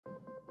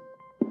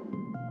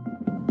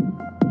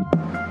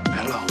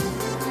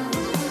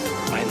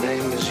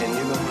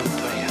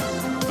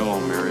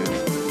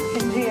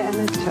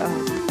tell.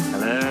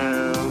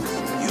 Hello.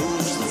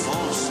 Use the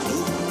force,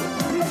 Luke.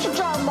 Mr.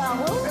 John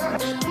Marvel.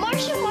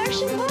 Marcia.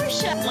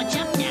 What's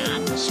up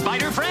now?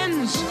 Spider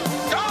friends,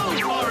 go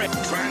for it.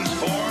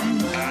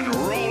 Transform and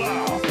roll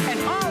out. And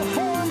I'll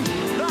form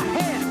the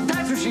head.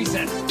 That's what she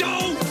said.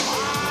 Don't!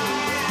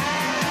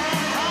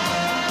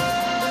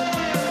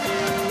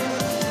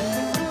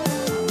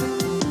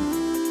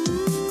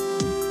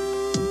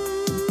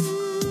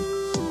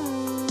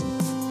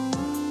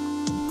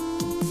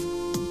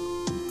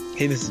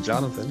 Hey, this is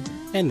Jonathan.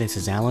 And this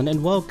is Alan,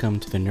 and welcome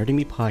to the Nerdy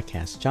Me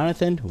Podcast.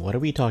 Jonathan, what are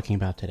we talking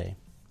about today?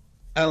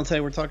 Alan, today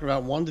we're talking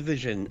about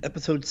WandaVision,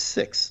 Episode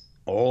 6.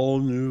 All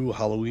new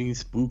Halloween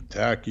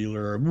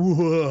spooktacular.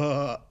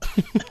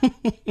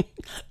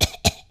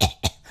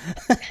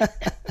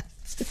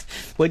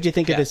 What'd you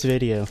think of this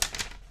video?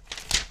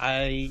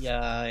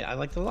 I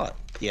liked it a lot.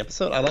 The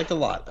episode, I liked it a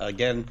lot.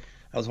 Again,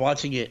 I was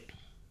watching it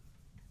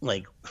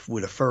like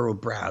with a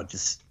furrowed brow,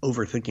 just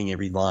overthinking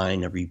every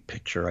line, every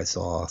picture I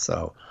saw.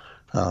 So,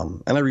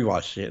 and I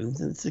rewatched it.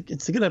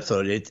 It's a good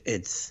episode.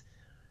 It's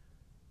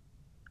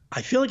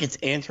I feel like it's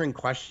answering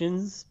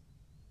questions,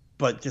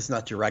 but just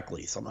not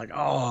directly. So I'm like,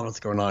 oh, what's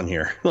going on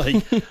here?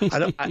 Like,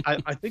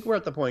 I think we're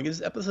at the point.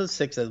 It's episode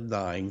 6 of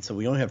 9, so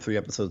we only have 3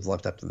 episodes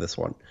left after this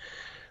one.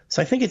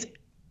 So I think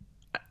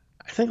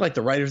like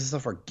the writers and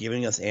stuff are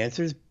giving us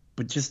answers,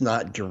 but just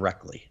not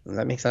directly. Does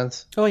that make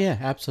sense? Oh, yeah,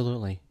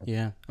 absolutely.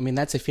 Yeah. I mean,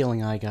 that's a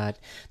feeling I got.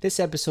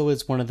 This episode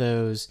is one of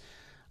those,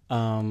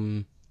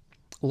 a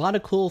lot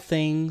of cool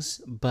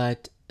things,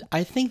 but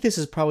I think this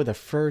is probably the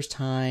first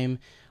time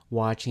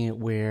watching it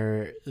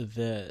where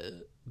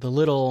the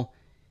little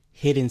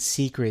hidden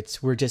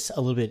secrets were just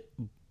a little bit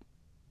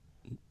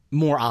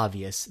more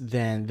obvious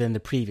than the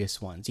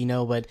previous ones, you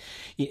know. But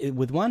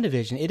with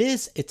WandaVision,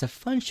 it's a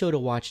fun show to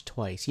watch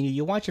twice. You know,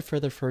 you watch it for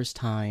the first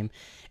time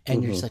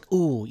and you're just like,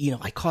 ooh, you know,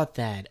 I caught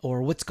that,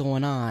 or what's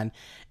going on,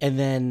 and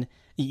then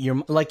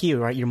you're like you,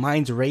 right? Your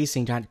mind's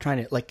racing, trying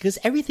to like, because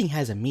everything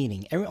has a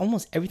meaning.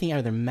 Almost everything out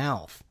of their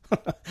mouth.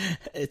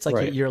 It's like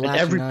right. you're and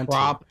latching every on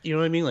prop, to. you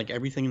know what I mean? Like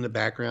everything in the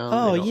background.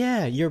 Oh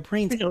yeah, your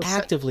brain's you know,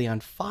 actively on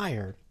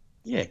fire.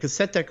 Yeah, because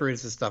set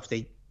decorators and stuff,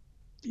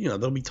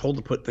 they'll be told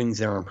to put things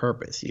there on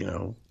purpose, you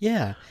know.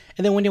 Yeah,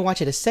 and then when you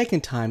watch it a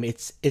second time,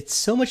 it's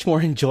so much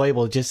more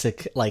enjoyable just to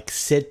like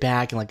sit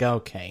back and like,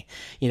 okay,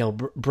 you know,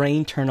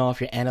 brain turn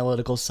off your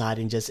analytical side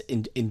and just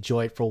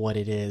enjoy it for what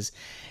it is.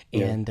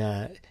 Yeah.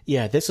 And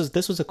yeah, this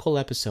was a cool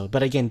episode.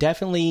 But again,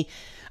 definitely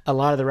a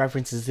lot of the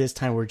references this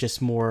time were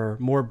just more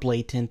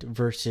blatant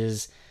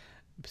versus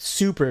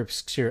super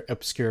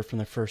obscure from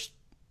the first,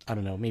 I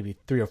don't know, maybe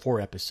 3 or 4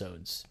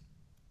 episodes.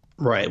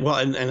 Right. Well,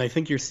 and I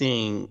think you're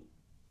seeing,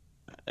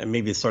 and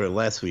maybe it started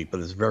last week, but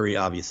it's very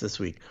obvious this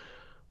week.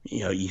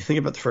 You know, you think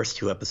about the first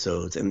 2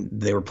 episodes, and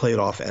they were played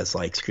off as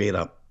like straight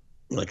up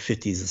like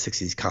 50s and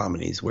 60s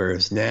comedies,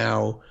 whereas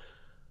now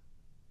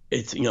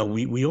it's, you know,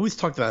 we always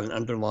talked about an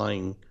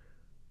underlying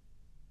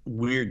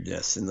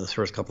weirdness in those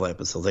first couple of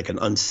episodes, like an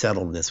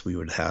unsettledness we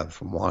would have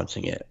from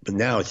watching it, but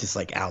now it's just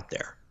like out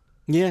there.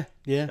 Yeah.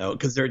 You know,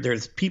 because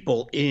there's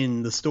people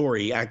in the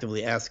story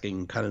actively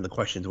asking kind of the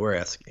questions we're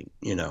asking,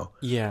 you know.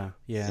 Yeah.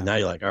 So now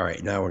you're like, all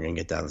right, now we're gonna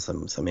get down to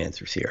some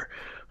answers here.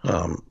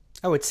 I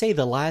would say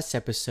the last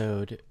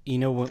episode, you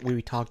know, what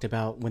we talked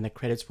about when the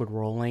credits were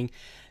rolling,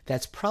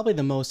 that's probably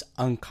the most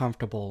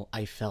uncomfortable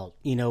I felt.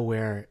 You know,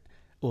 where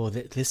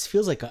this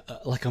feels like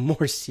a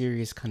more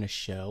serious kind of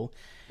show,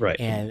 right?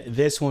 And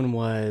this one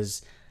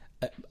was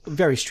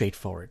very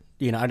straightforward.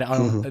 You know, I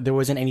don't, there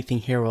wasn't anything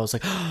here where I was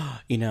like,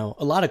 you know,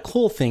 a lot of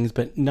cool things,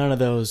 but none of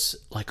those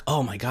like,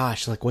 oh my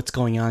gosh, like what's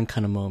going on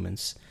kind of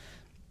moments.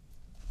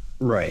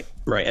 Right.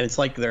 And it's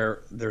like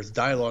there's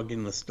dialogue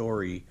in the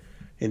story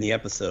in the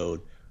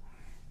episode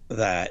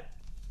that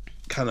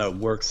kind of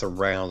works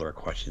around our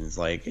questions.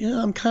 Like,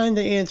 yeah, I'm kind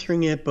of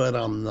answering it, but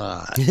I'm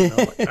not. You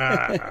know,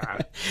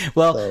 like,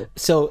 Well,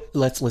 so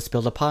let's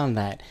build upon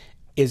that.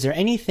 Is there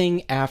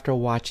anything after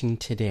watching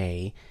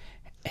today,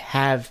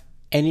 have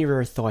any of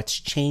your thoughts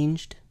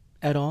changed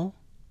at all?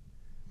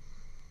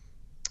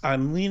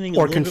 I'm leaning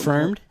or a little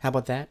confirmed. bit more, how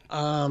about that?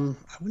 I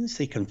wouldn't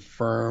say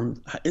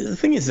confirmed. The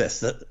thing is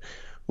this, that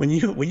when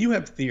you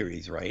have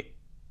theories, right,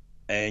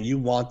 and you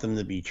want them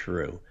to be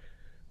true,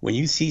 when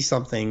you see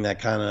something that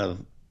kind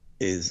of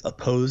is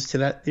opposed to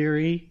that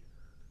theory,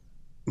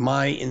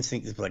 my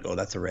instinct is like, oh,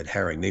 that's a red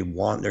herring.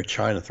 They're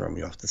trying to throw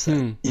me off the set.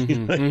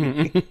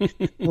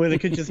 When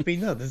it could just be,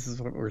 no, this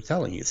is what we're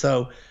telling you.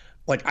 So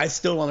like, I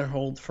still want to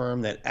hold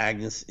firm that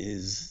Agnes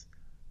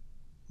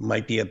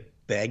might be a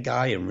bad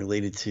guy and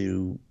related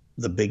to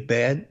the big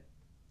bad.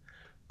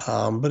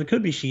 But it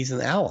could be she's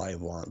an ally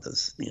of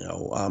Wanda's. You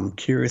know, I'm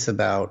curious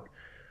about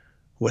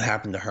what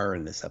happened to her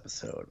in this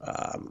episode.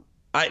 I'll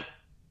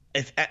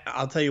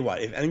tell you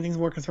what, if anything's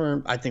more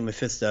confirmed, I think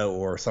Mephisto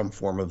or some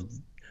form of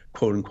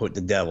quote unquote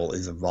the devil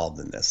is involved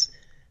in this,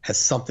 has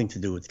something to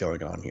do with what's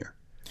going on here.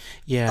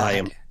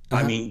 Yeah.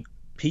 I mean,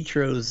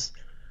 Pietro's,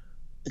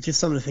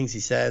 just some of the things he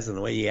says and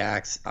the way he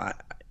acts. I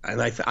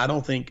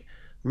don't think,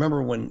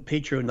 remember when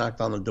Pietro knocked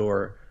on the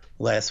door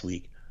last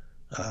week,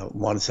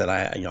 Wanda said,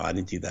 I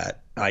didn't do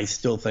that. I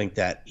still think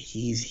that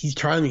he's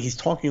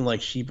talking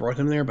like she brought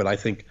him there, but I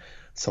think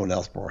someone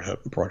else brought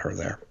her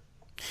there.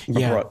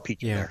 Brought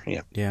Peach there.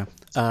 Yeah.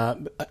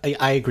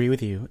 I agree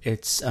with you.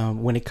 It's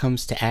when it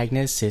comes to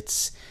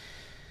Agnes,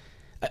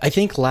 I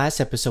think last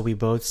episode we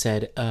both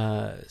said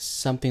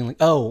something like,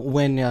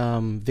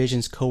 when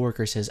Vision's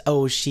coworker says,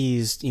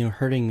 she's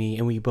hurting me,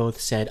 and we both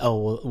said,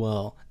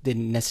 well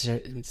didn't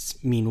necessarily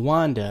mean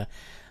Wanda.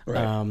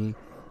 Right.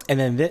 And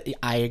then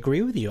I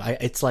agree with you.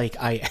 It's like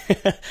I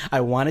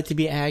I want it to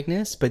be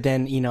Agnes, but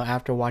then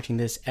after watching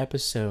this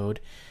episode,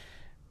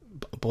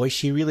 boy,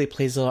 she really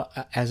plays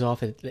as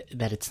off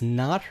that it's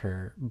not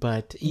her,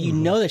 but you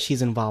know that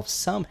she's involved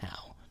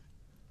somehow.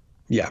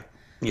 Yeah.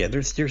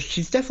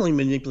 She's definitely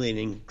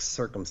manipulating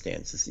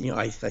circumstances.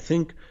 I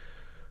think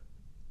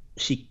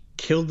she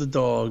killed the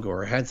dog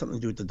or had something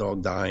to do with the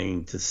dog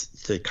dying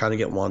to kind of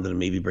get Wanda to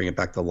maybe bring it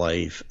back to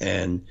life.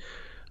 And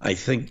I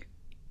think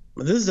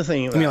this is the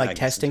thing. You mean like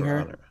testing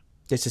her?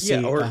 Just to see.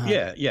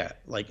 Yeah.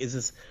 Like, is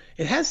this?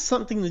 It has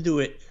something to do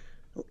with.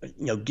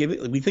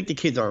 We think the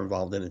kids are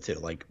involved in it too.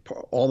 Like,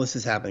 all this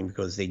is happening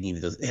because they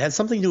needed this. It has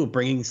something to do with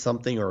bringing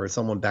something or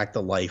someone back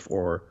to life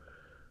or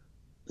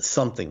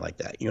something like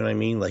that. You know what I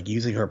mean? Like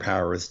using her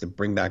powers to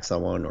bring back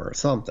someone or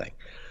something.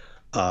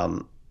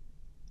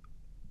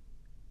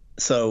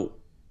 So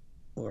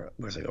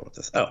where's I going with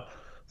this?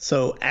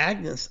 So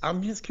Agnes,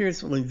 I'm just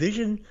curious, when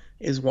Vision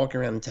is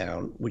walking around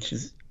town, which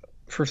is,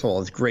 first of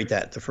all, it's great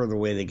that the further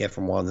away they get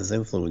from Wanda's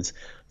influence,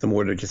 the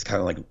more they're just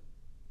kind of like,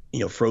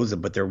 frozen,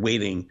 but they're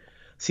waiting.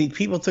 See,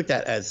 people took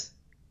that as,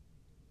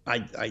 I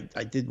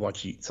did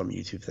watch some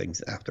YouTube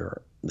things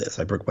after this.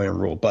 I broke my own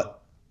rule, but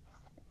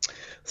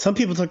some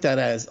people took that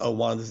as,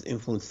 Wanda's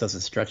influence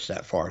doesn't stretch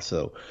that far.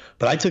 So,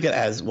 but I took it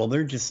as, well,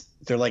 they're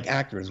like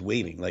actors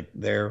waiting. Like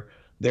they're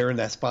in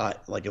that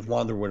spot. Like if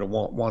Wanda were to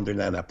wander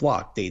down that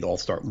block, they'd all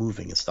start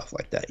moving and stuff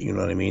like that. You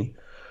know what I mean?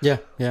 Yeah.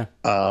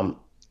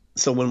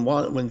 So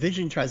when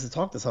Vision tries to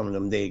talk to some of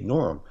them, they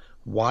ignore him.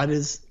 Why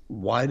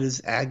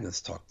does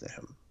Agnes talk to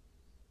him?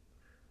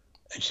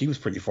 And she was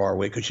pretty far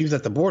away because she was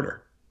at the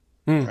border,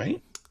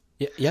 right?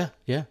 Yeah.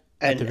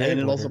 And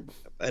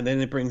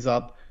then it brings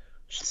up.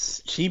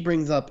 She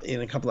brings up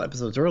in a couple of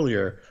episodes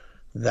earlier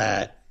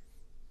that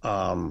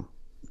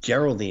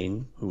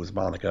Geraldine, who was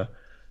Monica,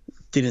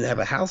 didn't have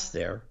a house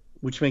there,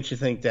 which makes you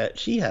think that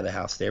she had a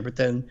house there. But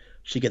then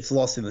she gets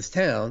lost in this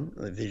town.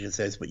 And the Vision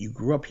says, "But you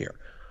grew up here."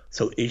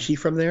 So is she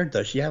from there?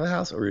 Does she have a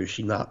house, or is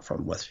she not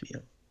from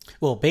Westview?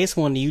 Well, based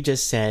on what you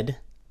just said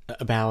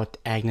about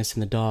Agnes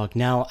and the dog,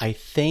 now I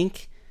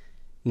think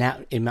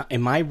in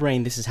my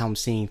brain this is how I'm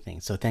seeing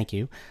things. So thank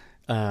you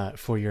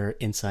for your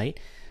insight.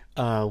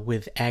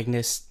 With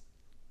Agnes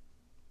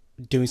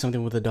doing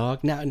something with the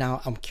dog.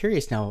 Now I'm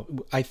curious. Now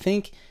I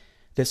think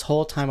this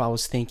whole time I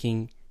was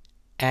thinking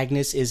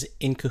Agnes is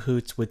in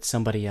cahoots with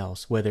somebody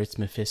else, whether it's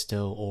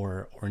Mephisto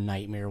or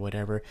Nightmare or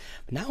whatever.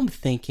 But now I'm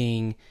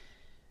thinking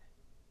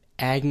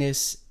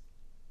Agnes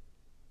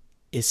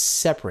is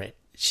separate.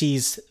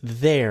 She's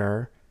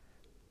there,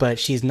 but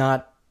she's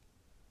not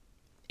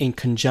in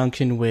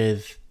conjunction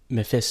with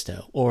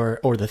Mephisto or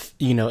the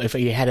if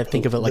you had to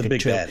think of it like a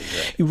big bad,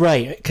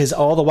 right? Because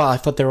all the while I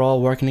thought they're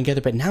all working together,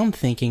 but now I'm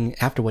thinking,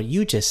 after what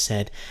you just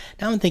said,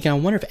 I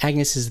wonder if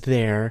Agnes is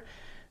there,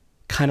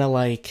 kind of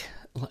like,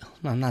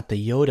 not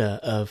the Yoda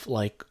of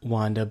like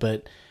Wanda,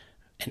 but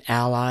an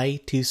ally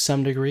to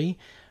some degree,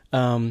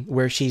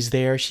 where she's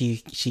there, she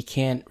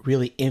can't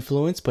really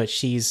influence, but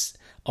she's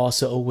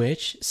also a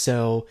witch,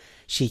 so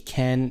she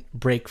can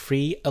break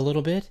free a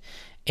little bit,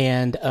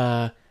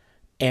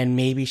 and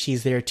maybe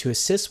she's there to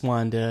assist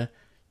Wanda,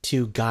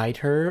 to guide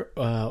her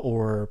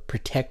or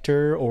protect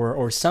her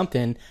or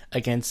something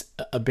against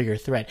a bigger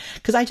threat.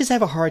 Because I just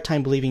have a hard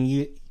time believing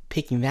you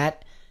picking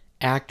that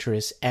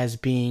actress as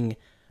being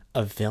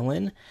a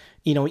villain.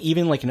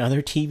 Even like in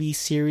other TV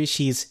series,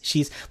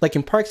 she's like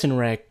in Parks and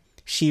Rec,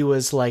 she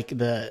was like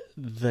the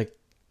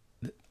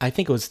I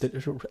think it was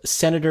the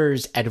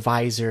senator's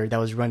advisor that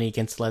was running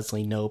against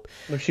Leslie Knope.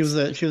 Well, she was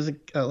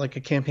like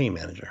a campaign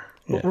manager.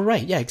 Yeah.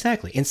 Right, yeah,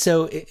 exactly. And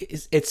so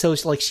it's so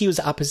like she was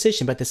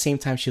opposition, but at the same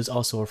time she was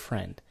also a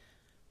friend.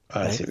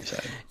 Right? I see what you're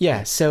saying.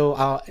 Yeah,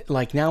 so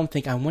like now I'm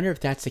thinking, I wonder if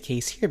that's the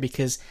case here,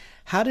 because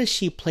how does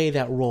she play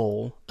that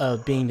role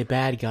of being the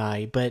bad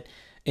guy, but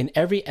in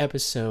every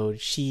episode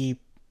she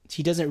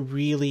doesn't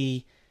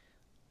really,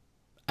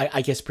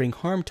 I guess, bring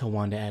harm to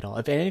Wanda at all.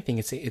 If anything,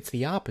 it's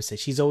the opposite.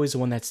 She's always the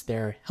one that's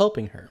there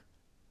helping her.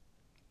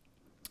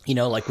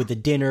 Like with the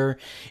dinner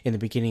in the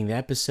beginning of the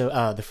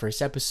episode, the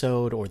first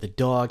episode, or the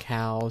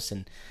doghouse,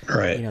 and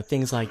right.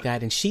 Things like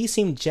that. And she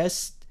seemed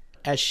just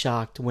as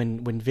shocked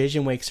when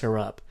Vision wakes her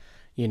up.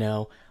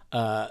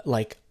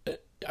 Like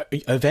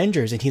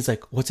Avengers, and he's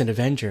like, "What's an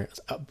Avenger?"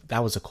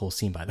 That was a cool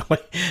scene, by the way.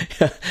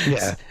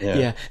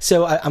 Yeah.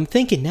 So I'm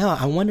thinking now.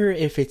 I wonder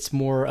if it's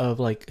more of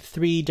like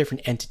 3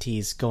 different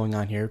entities going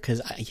on here.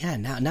 Because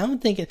now I'm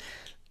thinking.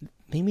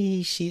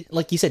 Maybe she,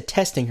 like you said,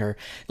 testing her,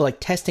 like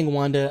testing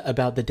Wanda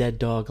about the dead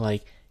dog.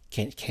 Like,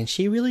 can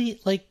she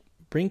really like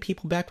bring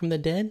people back from the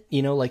dead?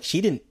 Like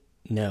she didn't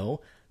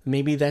know,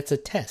 maybe that's a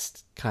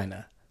test, kind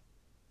of.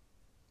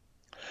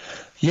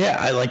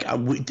 Yeah,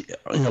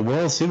 we're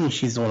all assuming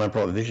she's the one that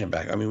brought Vision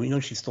back. I mean, we know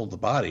she stole the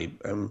body.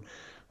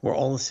 We're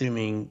all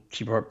assuming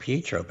she brought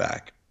Pietro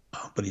back,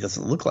 but he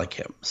doesn't look like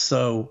him.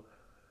 So,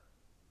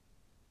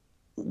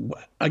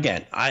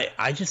 again,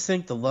 I just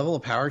think the level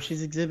of power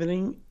she's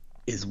exhibiting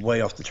is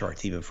way off the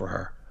charts even for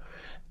her.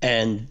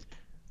 And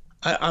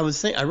I was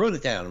saying, I wrote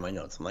it down in my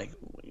notes. I'm like,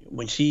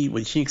 when she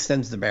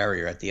extends the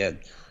barrier at the end,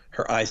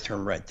 her eyes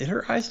turn red. Did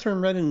her eyes turn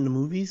red in the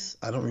movies?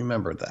 I don't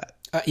remember that.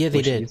 Yeah,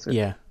 they did.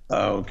 Yeah.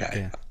 Oh, okay.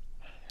 Yeah.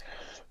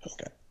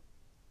 Okay.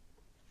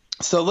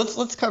 So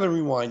let's kind of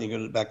rewind and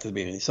go back to the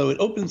beginning. So it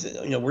opens.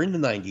 We're in the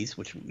 90s,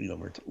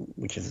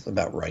 which is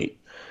about right.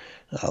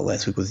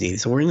 Last week was the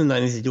 80s, so we're in the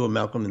 90s. They do a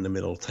Malcolm in the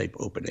Middle type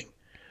opening.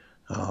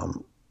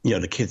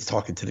 The kids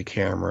talking to the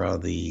camera,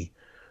 the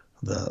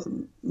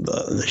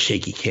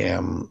shaky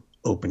cam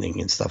opening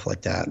and stuff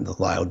like that, and the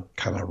loud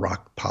kind of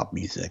rock pop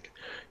music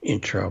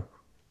intro.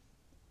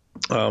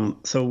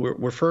 So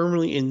we're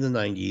firmly in the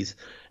 90s,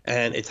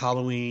 and it's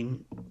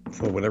Halloween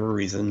for whatever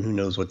reason. Who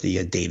knows what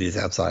the date is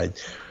outside?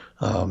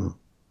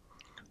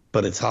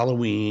 But it's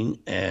Halloween,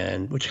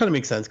 and which kind of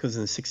makes sense because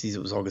in the 60s it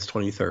was August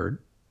 23rd.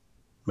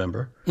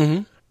 Remember?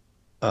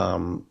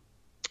 Mm-hmm.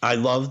 I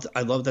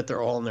loved that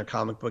they're all in their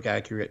comic book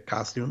accurate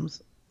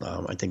costumes.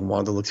 I think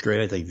Wanda looks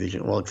great. I think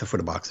Vision, well, except for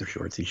the boxer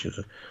shorts, he should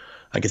have.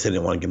 I guess I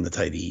didn't want to give him the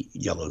tidy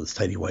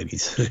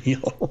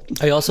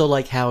whities. I also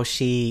like how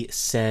she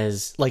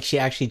says, like, she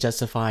actually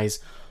justifies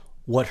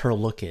what her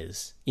look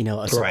is. A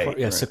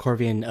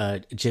Sokovian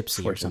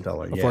gypsy or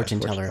something, a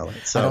fortune teller.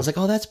 So, and I was like,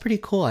 oh, that's pretty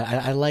cool.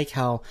 I like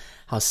how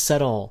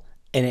subtle,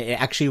 and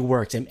it actually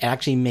works. It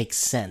actually makes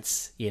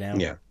sense.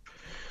 Yeah.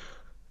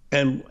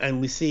 And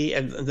we see,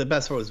 and the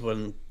best part was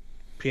when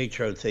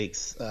Pietro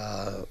takes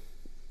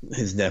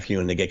his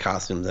nephew and they get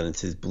costumes, and it's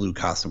his blue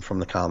costume from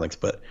the comics.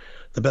 But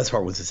the best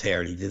part was his hair,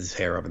 and he did his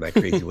hair up in that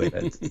crazy way.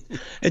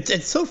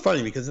 It's so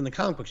funny because in the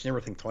comic books, you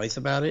never think twice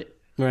about it.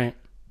 Right.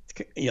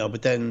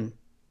 But then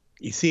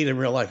you see it in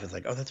real life. It's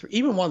like, oh, that's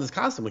even Wanda's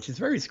costume, which is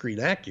very screen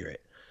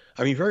accurate.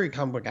 I mean, very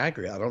comic book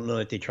accurate. I don't know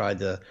that they tried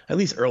to, at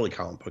least early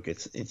comic book.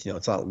 It's it's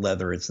not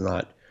leather. It's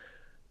not,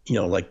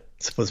 like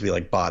supposed to be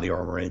like body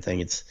armor or anything.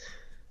 It's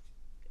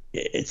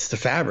the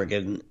fabric,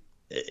 and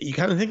you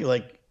kind of think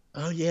like,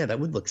 oh yeah, that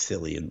would look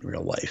silly in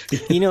real life.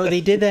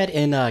 They did that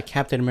in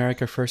Captain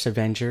America: First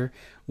Avenger,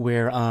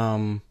 where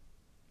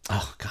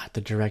oh god,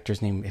 the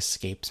director's name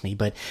escapes me,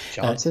 but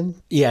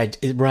Johnson. Yeah,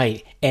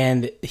 right.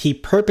 And he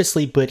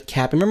purposely put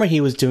Cap. Remember,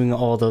 he was doing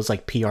all those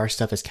like PR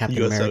stuff as Captain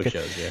USO America.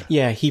 Shows, yeah.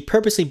 Yeah, he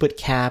purposely put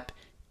Cap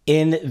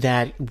in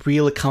that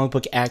real comic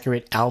book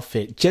accurate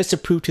outfit just to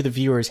prove to the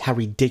viewers how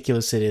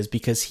ridiculous it is,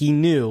 because he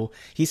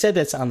said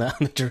that's on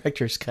the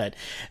director's cut,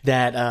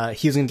 that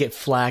he was going to get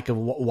flack of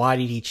why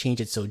did he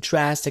change it so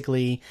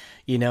drastically,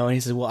 and he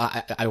said, well,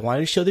 I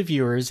wanted to show the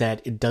viewers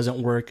that it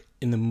doesn't work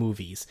in the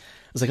movies.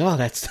 I was like, oh,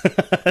 that's pretty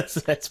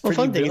well,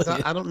 fun thing is,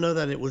 brilliant. I don't know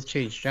that it was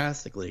changed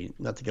drastically.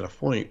 Not to get off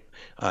point,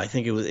 I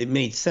think it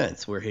made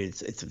sense where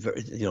it's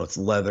very, it's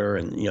leather,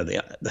 and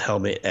the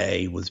helmet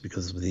A was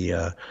because of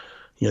the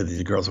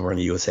the girls were wearing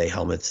the USA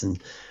helmets, and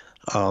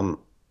and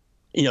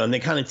they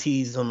kind of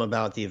teased them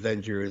about the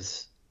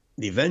Avengers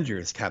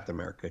Captain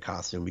America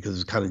costume because it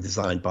was kind of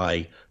designed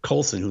by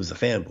Coulson, who's a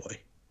fanboy.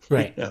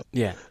 Right.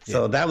 Yeah.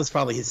 So that was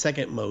probably his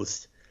second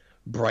most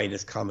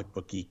brightest comic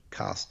booky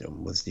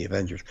costume was the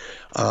Avengers.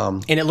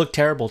 And it looked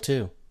terrible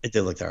too. It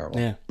did look terrible.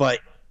 Yeah.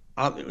 But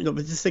but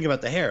just think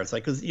about the hair. It's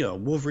like, because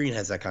Wolverine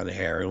has that kind of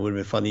hair, and it would have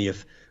been funny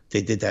if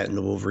they did that in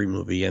the Wolverine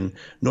movie. And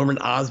Norman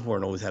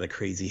Osborn always had a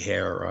crazy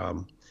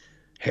hairstyle,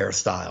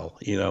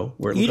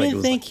 where it You looked didn't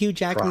like think Hugh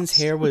Jackman's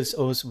hair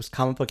was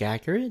comic book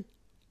accurate?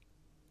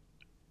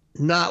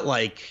 not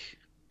like.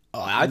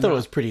 Oh, I thought it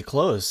was pretty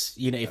close.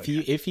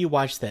 If you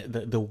watch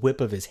the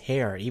whip of his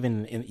hair,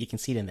 even you can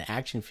see it in the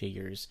action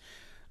figures.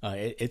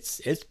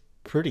 It's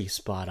pretty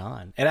spot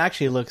on. It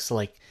actually looks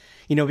like,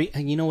 you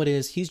know what it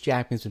is. Hugh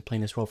Jackman's been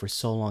playing this role for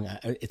so long.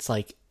 It's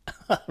like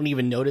I don't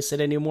even notice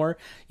it anymore.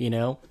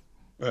 Well,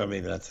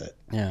 maybe that's it.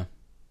 Yeah.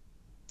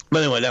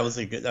 But anyway, that was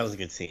a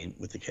good scene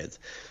with the kids.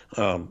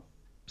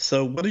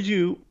 So what did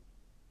you?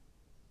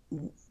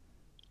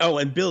 Oh,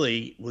 and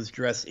Billy was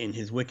dressed in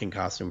his Wiccan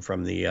costume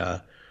from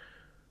the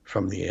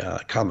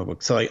comic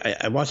book. So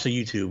I watched a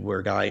YouTube where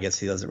a guy, I guess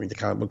he doesn't read the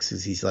comic books,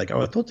 because he's like,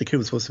 oh, I thought the kid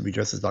was supposed to be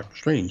dressed as Doctor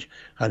Strange.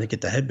 How did he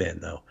get the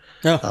headband though?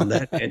 Oh.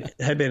 The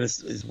headband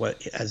is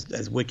what, as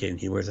Wiccan,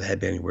 he wears a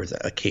headband, he wears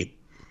a cape.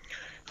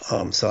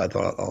 So I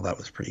thought all that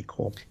was pretty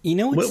cool. You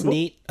know what's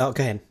neat? Oh,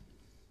 go ahead.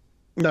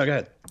 No,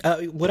 go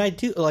ahead. What I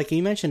do, like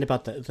you mentioned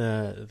about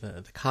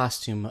the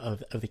costume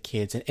of the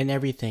kids and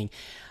everything,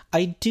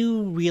 I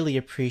do really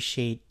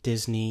appreciate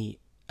Disney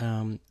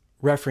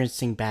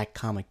referencing back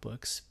comic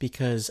books,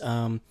 because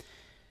and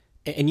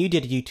you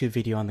did a YouTube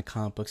video on the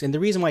comic books, and the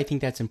reason why I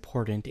think that's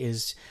important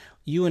is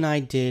you and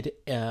I did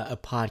a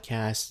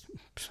podcast.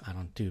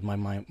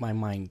 My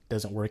mind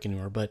doesn't work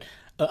anymore, but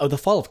of the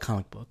fall of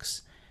comic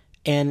books.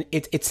 And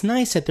it's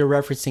nice that they're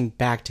referencing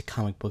back to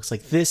comic books.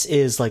 Like, this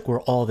is like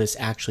where all this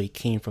actually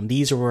came from.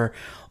 These are where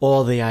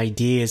all the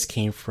ideas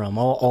came from,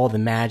 all the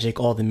magic,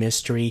 all the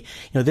mystery.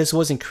 You know, this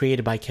wasn't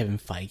created by Kevin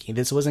Feige.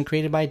 This wasn't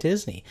created by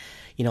Disney.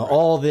 You know,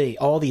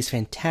 all these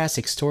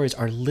fantastic stories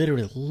are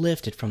literally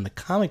lifted from the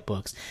comic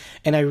books.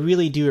 And I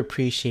really do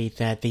appreciate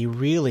that they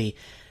really,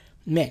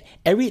 man,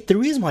 the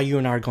reason why you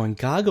and I are going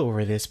gaga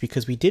over this,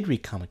 because we did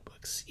read comic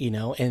books, you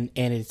know, and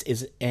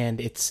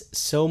it's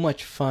so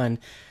much fun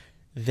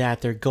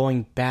that they're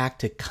going back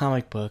to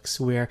comic books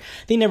where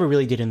they never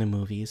really did in the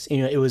movies. You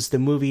know, it was the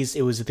movies,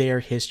 it was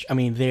their history, I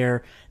mean,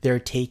 their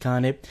take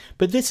on it.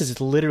 But this is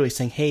literally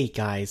saying, hey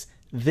guys,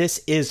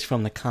 this is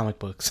from the comic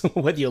books,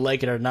 whether you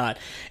like it or not.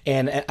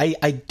 And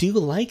I do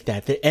like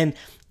that. And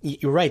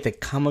you're right,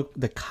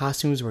 the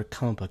costumes were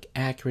comic book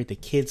accurate. The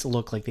kids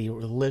look like they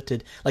were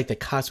lifted, like the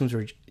costumes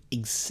were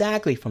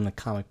exactly from the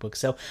comic book.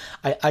 So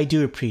I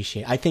do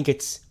appreciate it. I think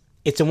it's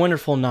a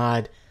wonderful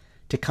nod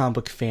to comic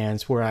book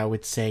fans, where I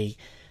would say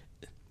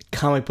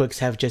comic books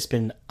have just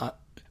been,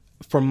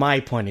 from my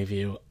point of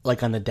view,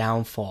 like on the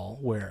downfall,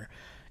 where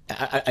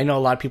I know a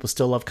lot of people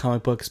still love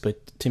comic books,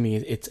 but to me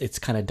it's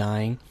kind of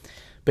dying.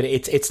 But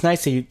it's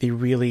nice that they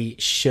really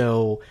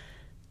show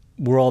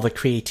where all the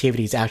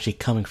creativity is actually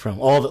coming from,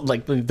 all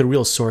the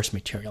real source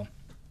material.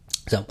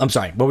 So I'm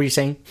sorry, what were you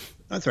saying?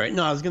 That's right.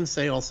 No, I was going to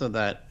say also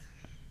that,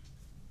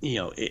 you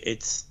know,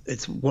 it's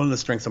one of the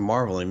strengths of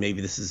Marvel, and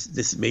maybe this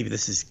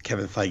is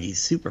Kevin Feige's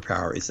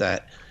superpower, is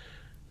that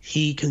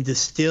he can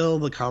distill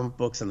the comic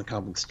books and the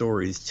comic book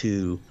stories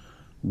to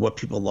what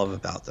people love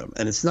about them.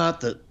 And it's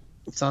not the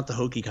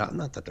hokey,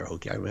 not that they're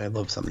hokey. I mean, I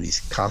love some of these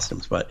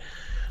costumes, but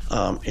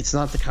it's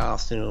not the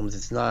costumes.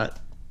 It's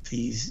not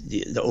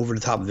the over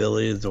the top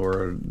villains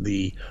or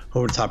the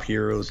over the top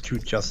heroes.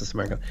 Truth, Justice,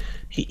 America.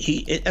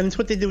 And it's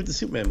what they did with the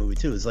Superman movie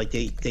too. Is like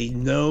they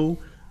know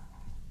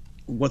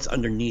what's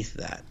underneath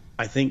that.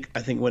 I think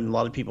when a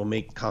lot of people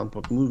make comic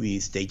book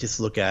movies, they just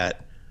look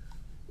at,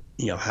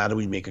 you know, how do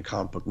we make a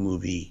comic book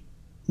movie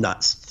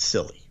not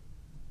silly?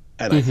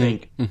 And I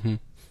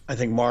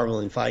think Marvel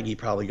and Feige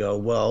probably go,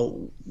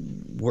 well,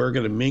 we're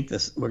going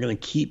to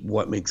keep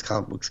what makes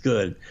comic books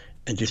good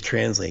and just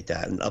translate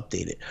that and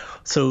update it.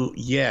 So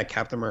yeah,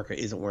 Captain America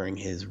isn't wearing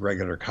his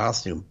regular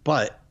costume,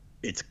 but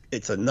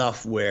it's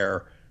enough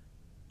where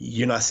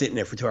you're not sitting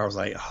there for 2 hours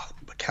like, oh,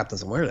 but Cap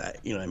doesn't wear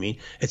that. You know what I mean?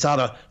 It's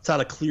not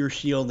a clear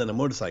shield and a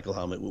motorcycle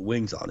helmet with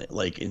wings on it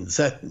like in the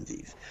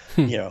 70s.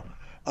 You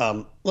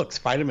know, look,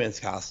 Spider-Man's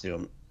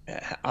costume,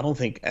 I don't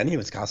think any of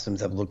his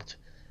costumes have looked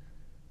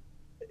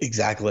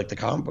exactly like the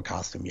comic book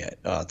costume yet,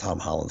 Tom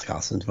Holland's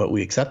costumes, but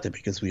we accept it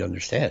because we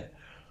understand.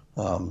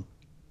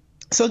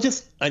 So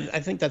just, I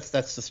think that's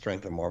the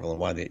strength of Marvel and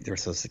why they're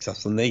so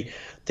successful. And they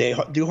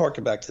do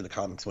harken back to the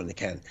comics when they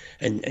can.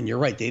 And you're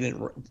right, they didn't,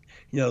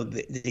 you know,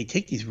 they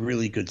take these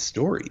really good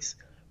stories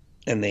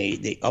and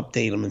they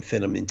update them and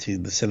fit them into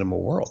the cinema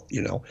world.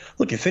 You know,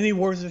 look, Infinity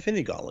War is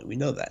Infinity Gauntlet, we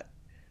know that.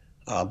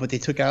 But they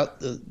took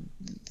out the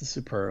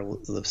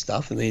superlative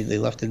stuff and they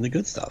left in the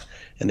good stuff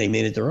and they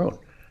made it their own.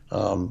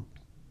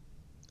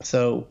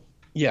 So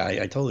yeah,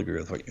 I totally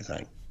agree with what you're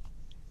saying.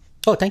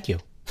 Oh, thank you.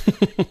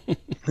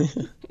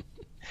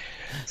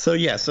 So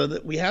yeah,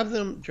 we have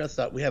them dressed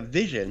up. We have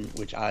Vision,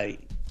 which I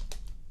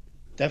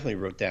definitely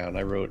wrote down.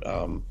 I wrote,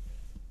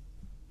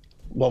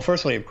 well,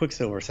 first of all, you have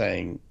Quicksilver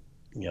saying,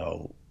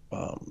 they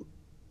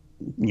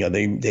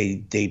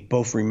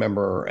both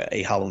remember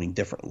a Halloween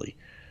differently,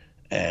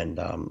 and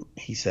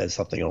he says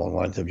something along the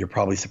lines of, "You're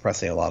probably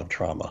suppressing a lot of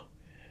trauma."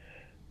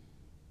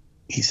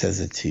 He says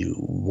it to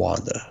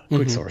Wanda.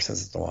 Quicksilver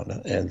says it to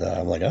Wanda, and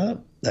I'm like,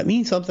 that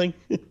means something.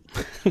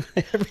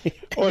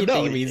 Or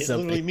no, it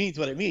literally means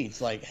what it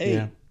means. Like,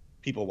 hey,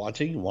 people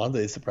watching, Wanda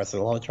is suppressing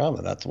a lot of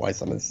trauma. That's why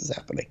some of this is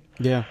happening.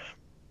 Yeah.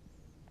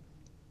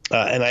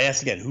 And I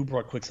asked again, who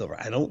brought Quicksilver?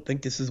 I don't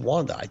think this is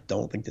Wanda.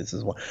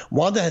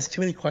 Wanda has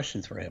too many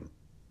questions for him.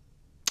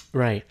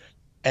 Right.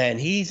 And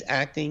he's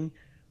acting,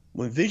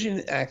 when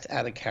Vision acts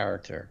out of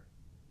character,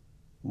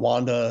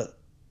 Wanda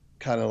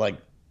kind of like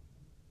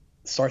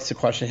starts to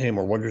question him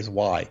or wonders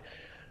why.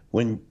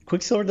 When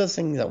Quicksilver does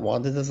things that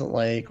Wanda doesn't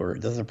like or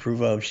doesn't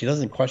approve of, she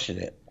doesn't question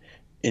it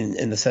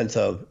in the sense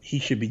of, he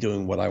should be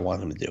doing what I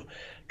want him to do.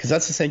 Because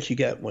that's the sense you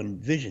get when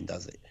Vision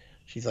does it.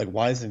 She's like,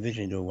 why isn't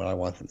Vision doing what I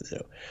want him to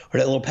do? Or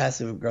that little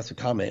passive-aggressive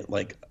comment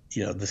like,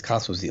 this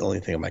costume was the only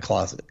thing in my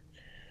closet.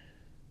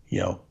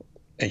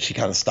 And she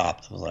kind of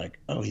stopped. I was like,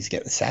 oh, he's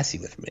getting sassy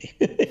with me,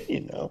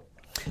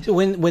 So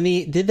when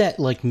they did that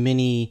like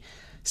mini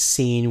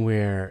scene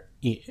where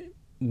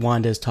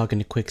Wanda's talking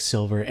to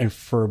Quicksilver, and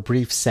for a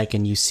brief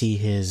second you see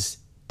his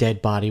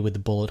dead body with the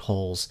bullet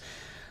holes.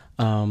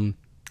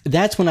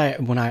 That's when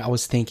I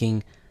was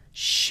thinking,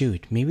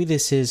 shoot, maybe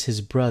this is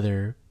his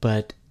brother,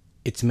 but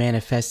it's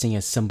manifesting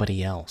as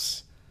somebody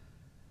else.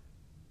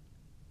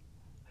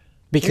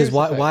 Because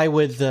why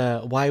would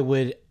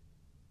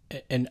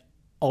an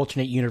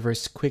alternate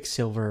universe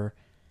Quicksilver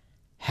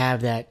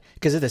have that?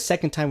 Because it's the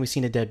second time we've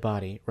seen a dead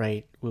body,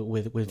 right?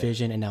 With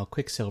Vision and now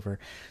Quicksilver.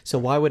 So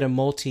why would a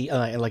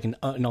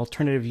an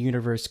alternative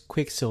universe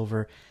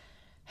Quicksilver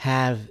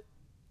have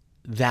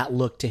that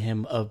look to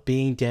him of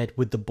being dead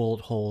with the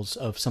bullet holes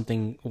of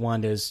something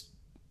Wanda's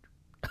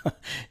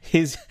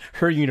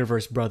her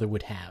universe brother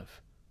would have.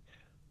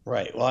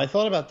 Right. Well, I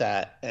thought about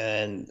that,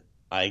 and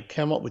I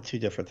came up with two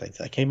different things.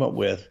 I came up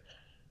with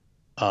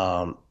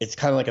it's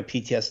kind of like a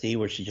PTSD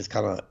where she just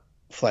kind of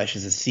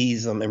flashes and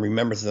sees them and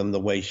remembers them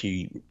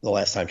the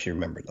last time she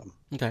remembered them.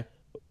 Okay.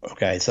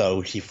 Okay,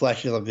 so she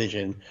flashes on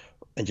Vision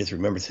and just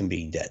remembers him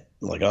being dead.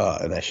 Like,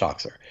 and that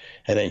shocks her.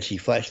 And then she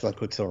flashes on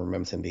Quicksilver and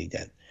remembers him being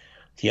dead.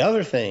 The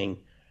other thing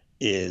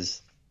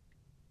is,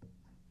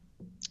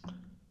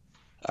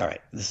 all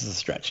right, this is a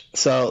stretch.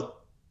 So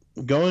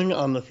going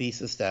on the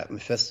thesis that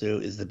Mephisto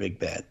is the big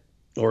bad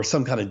or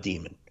some kind of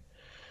demon.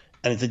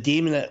 And it's a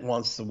demon that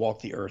wants to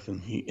walk the earth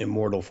in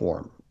immortal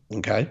form,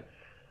 okay?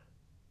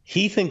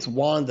 He thinks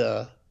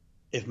Wanda,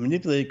 if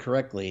manipulated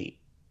correctly,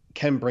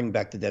 can bring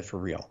back the dead for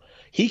real.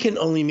 He can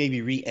only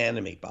maybe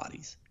reanimate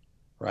bodies,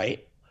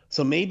 right?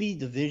 So maybe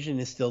the Vision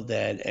is still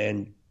dead,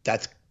 and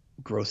that's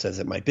gross as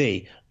it might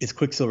be, it's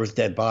Quicksilver's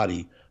dead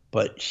body,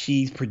 but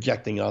she's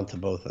projecting onto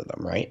both of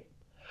them, right?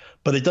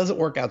 But it doesn't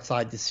work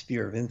outside the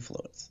sphere of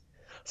influence.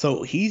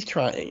 So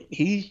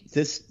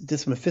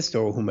this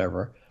Mephisto or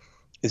whomever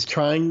is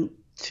trying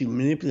to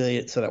manipulate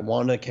it so that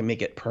Wanda can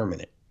make it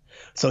permanent.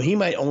 So he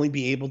might only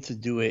be able to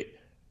do it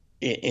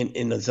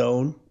in a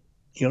zone.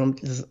 Do you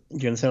understand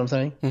what I'm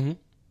saying? Mm-hmm.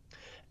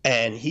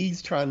 And he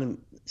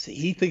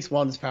thinks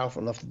Wanda's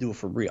powerful enough to do it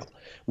for real,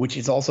 which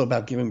is also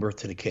about giving birth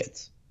to the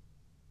kids.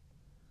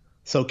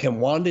 So can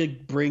Wanda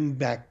bring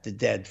back the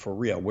dead for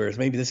real? Whereas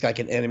maybe this guy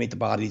can animate the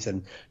bodies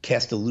and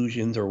cast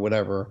illusions or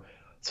whatever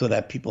so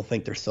that people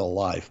think they're still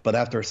alive. But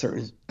after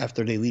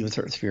they leave a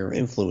certain sphere of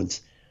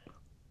influence,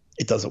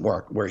 it doesn't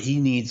work. Where he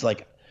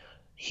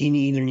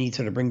either needs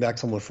her to bring back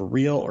someone for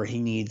real, or he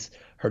needs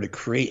her to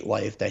create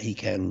life that he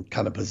can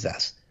kind of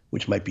possess,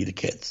 which might be the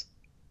kids.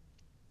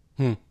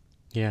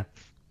 Yeah.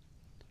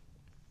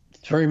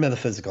 It's very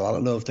metaphysical. I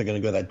don't know if they're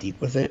going to go that deep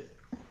with it,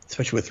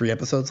 especially with 3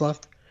 episodes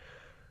left.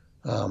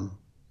 The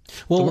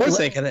worst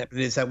thing can happen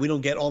is that we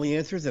don't get all the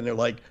answers, and they're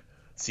like,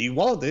 see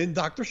Wanda in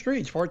Doctor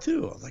Strange Part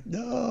 2. I was like,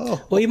 no.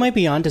 Well, you might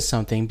be onto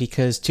something,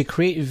 because to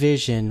create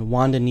Vision,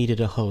 Wanda needed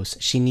a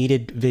host. She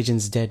needed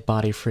Vision's dead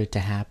body for it to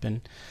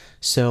happen.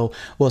 So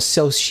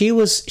Wanda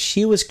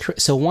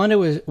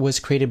was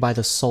created by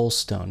the Soul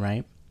Stone,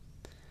 right?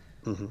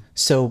 Mm-hmm.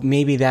 So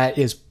maybe that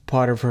is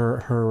part of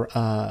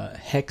her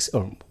hex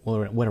or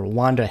whatever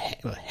Wanda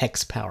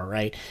hex power,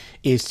 right?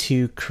 Is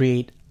to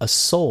create a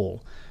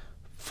soul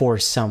for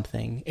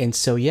something. And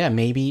so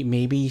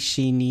maybe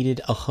she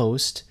needed a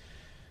host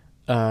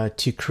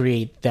to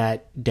create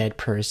that dead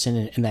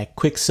person, and that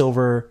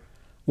Quicksilver,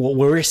 what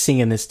we're seeing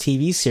in this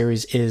TV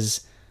series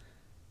is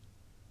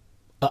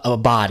a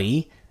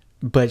body,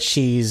 but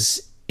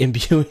she's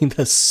imbuing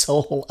the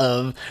soul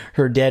of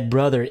her dead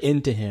brother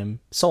into him.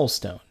 Soul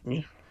Stone.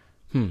 Yeah.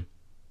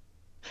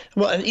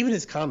 Well, and even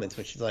his comments,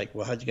 when she's like,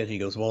 well, how'd you get here? He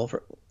goes,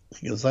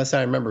 last time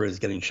I remember is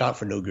getting shot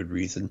for no good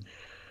reason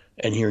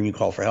and hearing you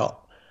call for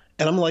help.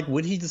 And I'm like,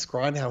 would he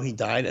describe how he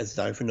died as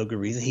dying for no good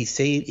reason?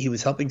 He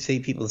was helping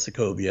save people in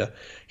Sokovia.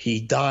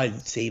 He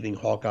died saving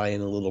Hawkeye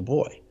and a little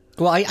boy.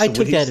 Well, I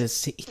took that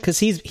as, because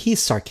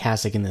he's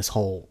sarcastic in this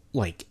whole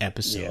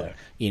episode,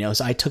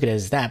 So I took it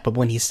as that. But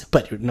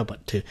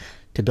to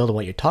build on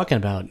what you're talking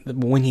about,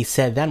 when he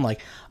said that, I'm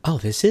like, oh,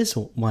 this is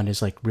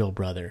Wanda's real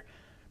brother,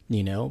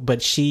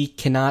 But she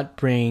cannot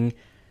bring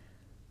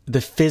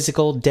the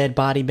physical dead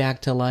body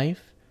back to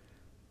life,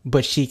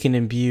 but she can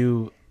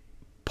imbue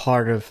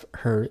part of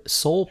her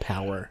soul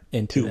power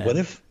into that.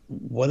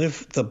 What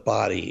if the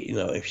body,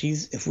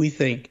 if we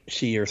think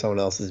she or someone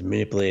else is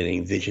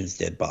manipulating Vision's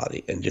dead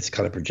body and just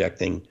kind of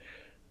projecting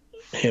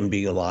him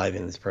being alive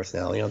and his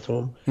personality onto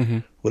him, mm-hmm.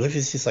 What if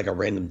it's just like a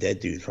random dead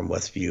dude from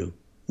Westview,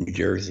 New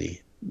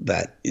Jersey,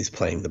 that is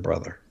playing the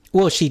brother?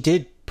 Well, she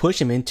did push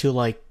him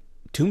into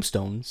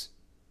tombstones.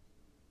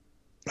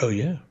 Oh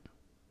yeah.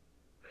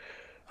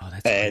 Oh,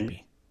 that's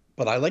creepy.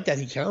 But I like that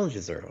he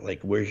challenges her.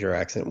 Like, where's your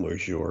accent?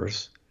 Where's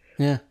yours?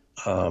 Yeah.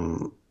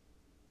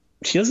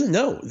 She doesn't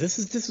know. This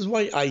is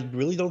why I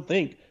really don't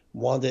think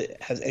Wanda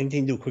has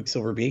anything to do with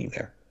Quicksilver being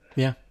there.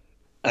 Yeah.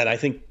 And I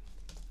think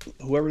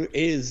whoever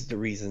is the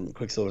reason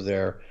Quicksilver's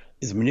there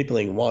is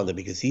manipulating Wanda,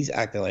 because he's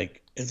acting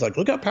like, it's like,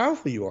 look how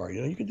powerful you are.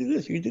 You can do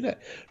this, you can do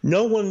that.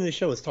 No one in the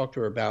show has talked to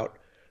her about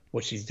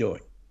what she's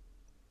doing,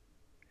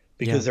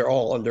 because they're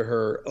all under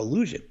her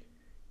illusion.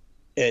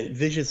 And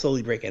Vision's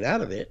slowly breaking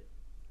out of it,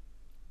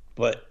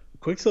 but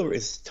Quicksilver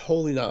is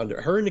totally not under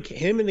her, and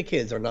him and the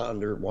kids are not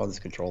under Wanda's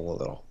control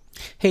at all.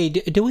 Hey,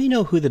 do we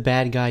know who the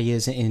bad guy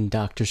is in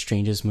Doctor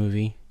Strange's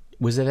movie?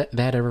 Was that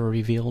ever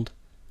revealed?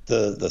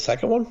 The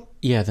second one?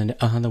 Yeah,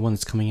 the one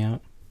that's coming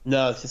out.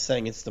 No, it's just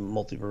saying it's the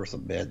multiverse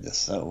of madness.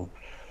 So,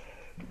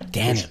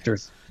 damn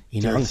it!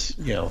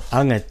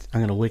 I'm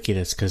gonna wiki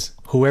this, because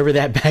whoever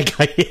that bad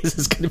guy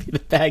is going to be the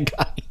bad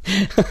guy.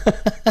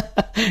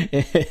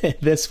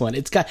 This one,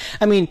 it's got.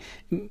 I mean,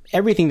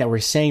 everything that we're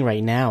saying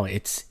right now,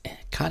 it's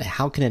God.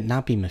 How can it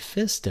not be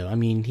Mephisto? I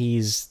mean,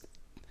 he's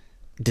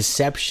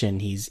deception.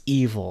 He's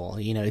evil.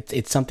 You know,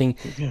 it's something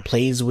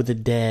plays with the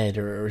dead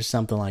or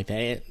something like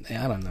that.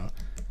 I don't know.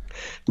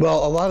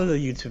 Well, a lot of the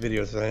YouTube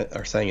videos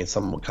are saying it's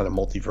some kind of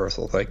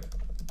multiversal thing,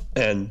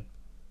 and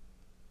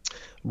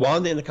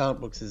Wanda in the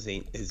comic books is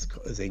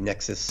a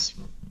Nexus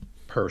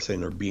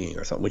person or being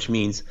or something, which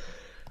means,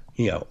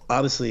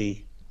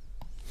 obviously,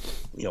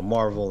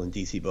 Marvel and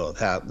DC both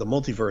have the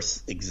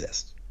multiverse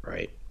exists,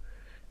 right?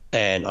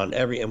 And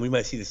we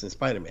might see this in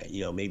Spider-Man.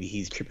 Maybe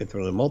he's tripping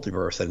through the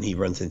multiverse and he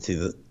runs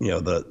into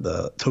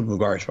the Tobey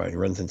Maguire Spider-Man,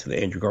 runs into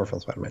the Andrew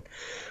Garfield Spider-Man.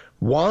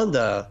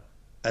 Wanda,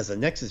 as a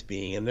Nexus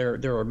being, and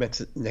there are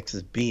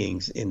Nexus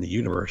beings in the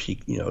universe.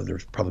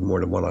 There's probably more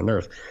than one on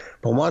Earth,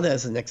 but Wanda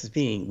as a Nexus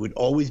being would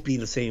always be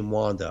the same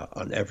Wanda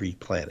on every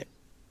planet.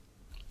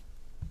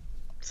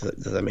 So,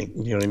 does that make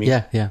you know what I mean?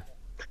 Yeah.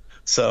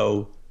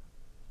 So,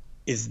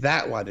 is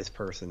that why this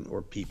person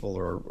or people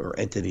or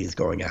entity is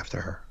going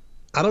after her?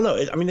 I don't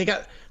know. I mean, they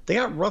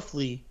got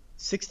roughly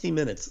 60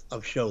 minutes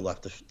of show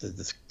left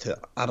to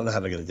I don't know how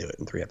they're going to do it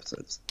in 3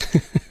 episodes.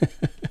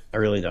 I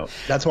really don't.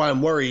 That's why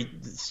I'm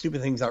worried.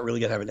 Stupid Thing's not really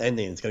going to have an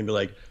ending. It's going to be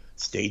like,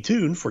 stay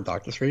tuned for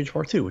Doctor Strange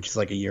Part 2, which is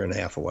like 1.5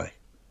 years away.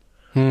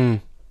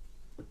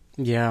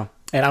 Yeah,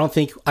 and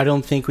I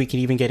don't think we can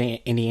even get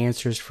any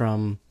answers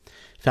from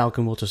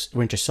Falcon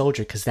Winter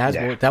Soldier, because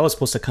that was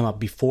supposed to come up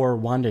before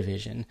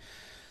WandaVision.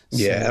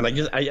 Yeah, and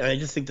I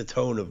just think the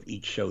tone of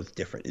each show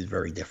is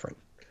very different.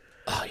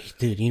 Oh,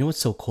 dude, you know what's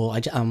so cool?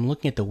 I'm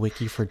looking at the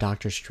wiki for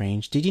Doctor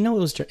Strange. Did you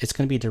know it's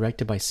going to be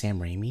directed by Sam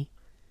Raimi?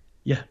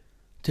 Yeah.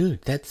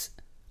 Dude, that's...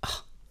 no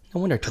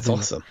wonder. That's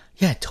awesome.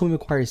 Yeah, Tobey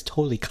Maguire is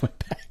totally coming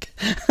back.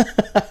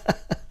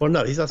 Well,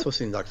 no, he's not supposed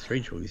to be in the Doctor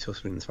Strange movie. He's supposed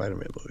to be in the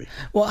Spider-Man movie.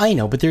 Well, I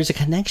know, but there's a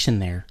connection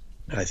there.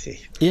 I see.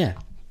 Yeah.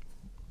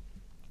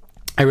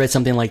 I read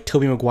something like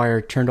Tobey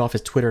Maguire turned off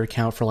his Twitter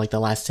account for like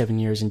the last 7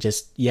 years, and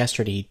just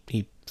yesterday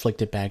he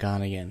flicked it back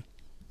on again.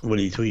 What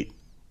did he tweet?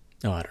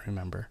 Oh, I don't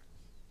remember.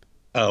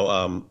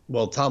 Oh,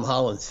 well, Tom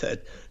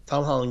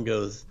Holland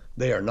goes,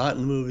 they are not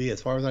in the movie.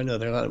 As far as I know,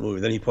 they're not in the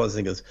movie. Then he pauses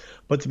and goes,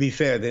 but to be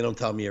fair, they don't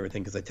tell me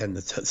everything because I tend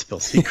to spill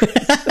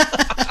secrets.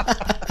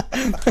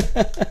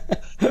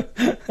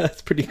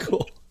 That's pretty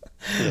cool.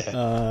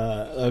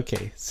 Yeah.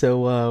 Okay,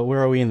 so where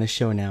are we in the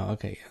show now?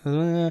 Okay,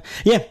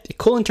 yeah,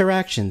 cool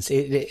interactions.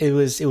 It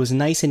was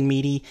nice and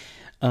meaty.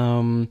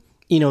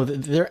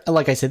 There,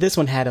 like I said, this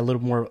one had a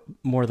little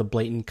more of the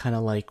blatant kind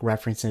of like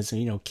references,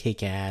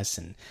 Kick Ass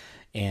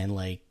and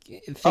like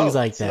things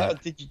like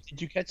that.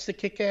 Did you catch the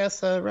Kick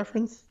Ass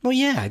reference? Well,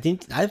 yeah,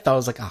 I thought I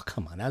was like, oh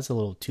come on, that was a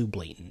little too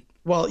blatant.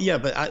 Well, yeah,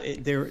 but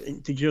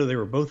did you know they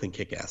were both in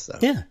Kick Ass though?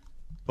 Yeah,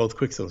 both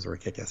Quicksilvers were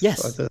Kick Ass.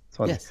 Yes, so that's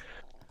funny. Yes.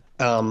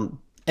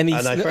 And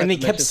they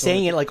kept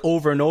saying it like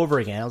over and over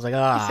again. I was like,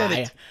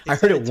 I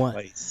heard it once.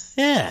 Twice.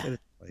 Yeah,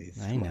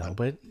 I know,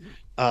 but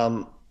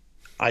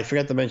I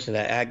forgot to mention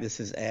that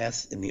Agnes's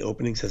ass in the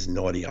opening says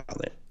naughty on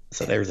it.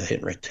 So there's a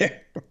hint right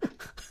there.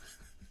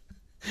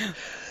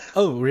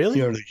 Oh, really?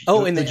 In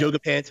the yoga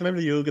pants. Remember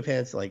the yoga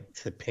pants, like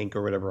said pink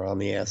or whatever on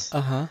the ass?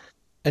 Uh-huh.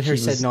 And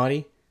hers said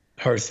naughty?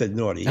 Hers said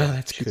naughty. Oh,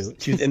 that's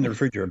cute. She was in the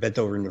refrigerator, bent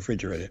over in the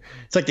refrigerator.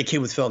 It's like the kid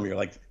was filming. You're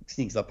like,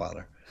 sneaks up on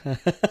her.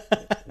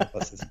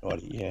 Plus it's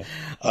naughty, yeah.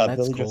 That's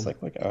Billy cool. just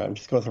like, I'm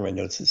just going through my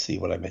notes to see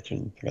what I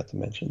forgot to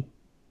mention.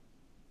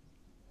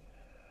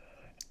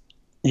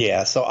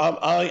 Yeah, so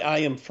I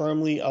am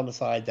firmly on the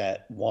side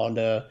that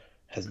Wanda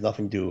has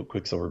nothing to do with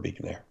Quicksilver being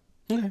there.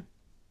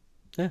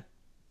 Okay.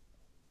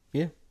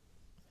 Yeah.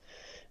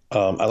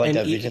 I like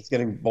that Vision's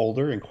getting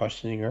bolder and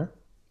questioning her.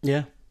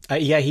 Yeah.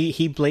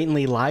 He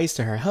blatantly lies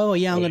to her. Oh,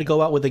 yeah, I'm going to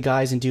go out with the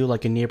guys and do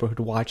like a neighborhood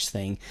watch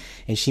thing.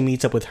 And she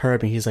meets up with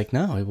Herb and he's like,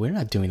 no, we're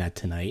not doing that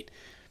tonight.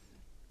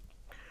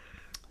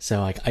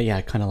 So, I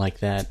kind of like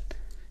that.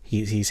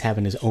 He's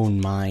having his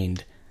own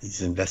mind.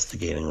 He's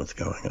investigating what's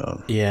going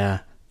on. Yeah.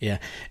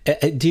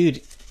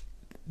 Dude,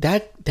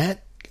 that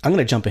I'm going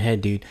to jump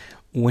ahead, dude.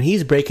 When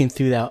he's breaking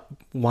through that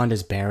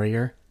Wanda's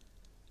barrier,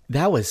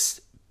 that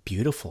was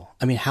beautiful.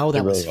 I mean, how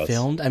that was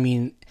filmed. I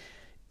mean,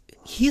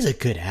 he's a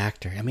good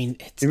actor. I mean,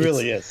 he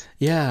really is.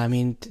 Yeah, I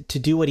mean, to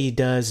do what he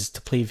does is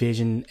to play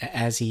Vision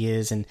as he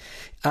is, and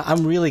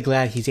I'm really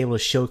glad he's able to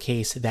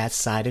showcase that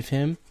side of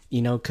him.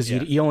 Because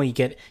you only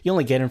get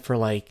him for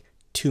like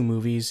 2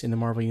 movies in the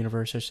Marvel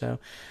universe or so.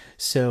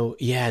 So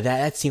yeah,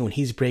 that scene when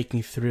he's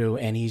breaking through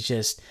and he's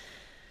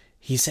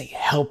saying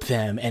help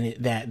them, and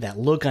that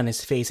look on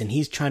his face, and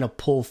he's trying to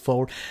pull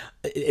forward.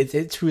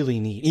 It's really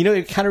neat.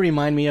 It kind of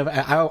reminded me of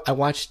I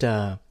watched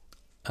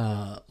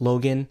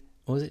Logan.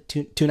 What was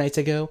it, two nights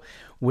ago,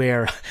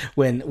 where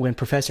when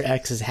Professor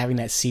X is having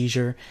that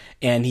seizure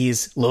and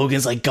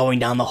Logan's like going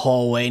down the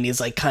hallway and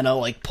he's like kind of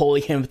like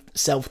pulling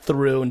himself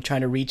through and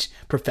trying to reach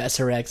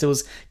Professor X. It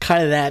was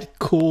kind of that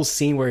cool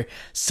scene where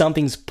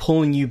something's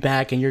pulling you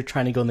back and you're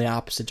trying to go in the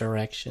opposite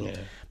direction. Yeah.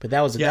 But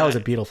that was a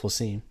beautiful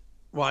scene.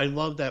 Well, I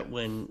love that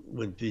when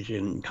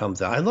Vision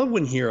comes out. I love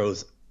when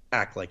heroes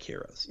act like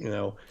heroes,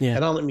 Yeah. And I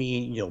don't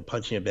mean,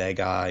 punching a bad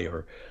guy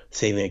or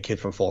saving a kid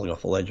from falling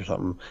off a ledge or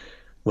something.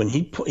 When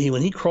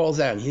he crawls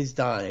out and he's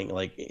dying,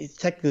 like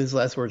technically his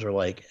last words are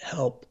like,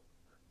 "Help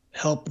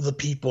help the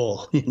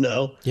people, you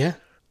know? Yeah.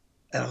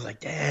 And I was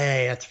like,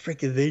 dang, that's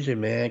freaking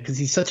Vision, man. Because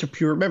he's such a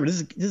pure, remember,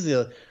 this is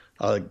a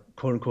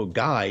quote unquote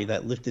guy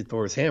that lifted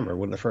Thor's hammer,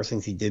 one of the first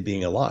things he did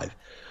being alive.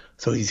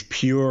 So he's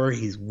pure,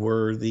 he's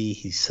worthy,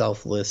 he's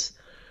selfless.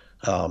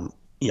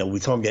 You know, we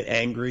saw him get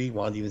angry.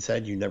 Wanda even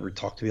said, you never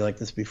talked to me like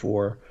this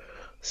before.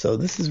 So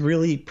this is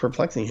really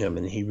perplexing him,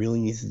 and he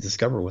really needs to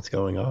discover what's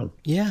going on.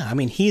 Yeah, I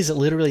mean, he's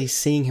literally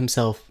seeing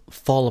himself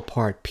fall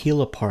apart,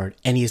 peel apart,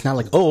 and he's not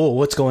like, oh,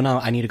 what's going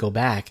on? I need to go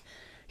back.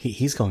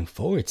 He's going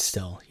forward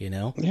still, you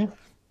know? Yeah.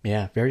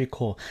 Yeah, very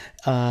cool.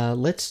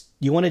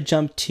 You want to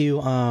jump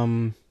to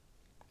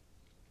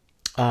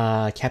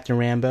Captain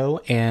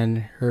Rambeau and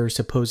her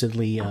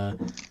supposedly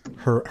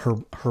her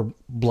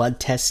blood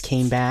tests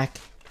came back.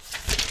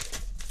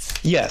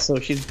 Yeah, so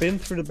she's been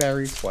through the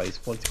barrier twice,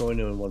 once going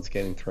in and once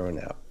getting thrown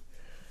out.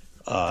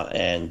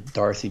 And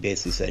Darcy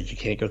basically said you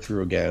can't go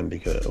through again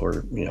because,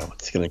 or, you know,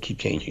 it's going to keep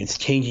changing. It's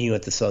changing you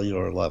at the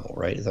cellular level,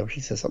 right? Is that what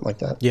she said? Something like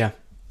that? Yeah.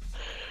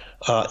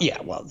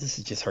 Yeah, well, this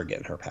is just her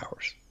getting her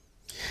powers.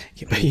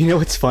 But you know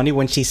what's funny?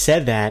 When she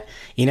said that,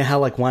 you know how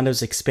like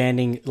Wanda's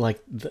expanding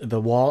like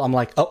the wall? I'm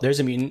like, oh, there's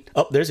a mutant.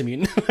 Oh, there's a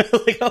mutant.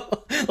 like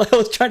I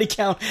was trying to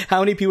count how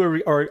many people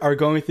are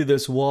going through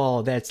this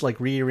wall that's like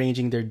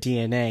rearranging their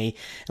DNA.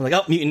 And like,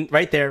 oh, mutant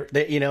right there.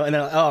 You know, and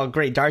then, oh,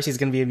 great, Darcy's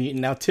going to be a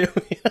mutant now too.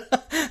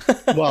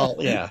 Well,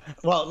 yeah.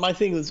 Well, my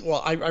thing was,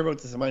 well, I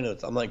wrote this in my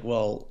notes. I'm like,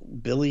 well,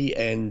 Billy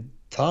and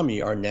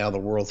Tommy are now the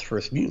world's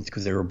first mutants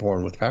because they were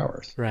born with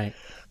powers. Right.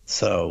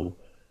 So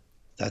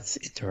that's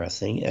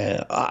interesting.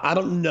 I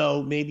don't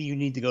know. Maybe you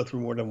need to go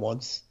through more than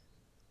once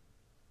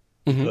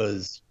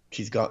because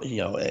she's got, you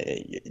know,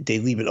 they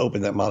leave it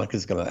open that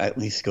Monica's going to at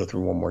least go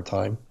through one more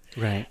time.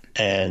 Right.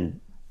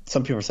 And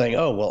some people are saying,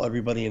 oh, well,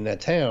 everybody in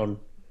that town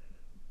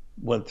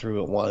went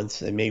through it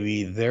once and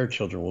maybe their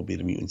children will be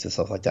the mutants and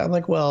stuff like that. I'm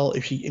like, well,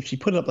 if she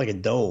put it up like a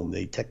dome,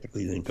 they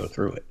technically didn't go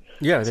through it.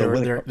 Yeah, So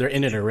they're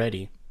in it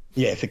already.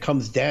 Yeah, if it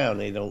comes down,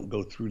 they don't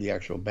go through the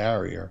actual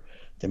barrier,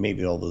 then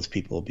maybe all those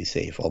people will be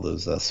safe, all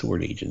those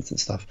sword agents and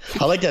stuff.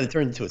 I like that it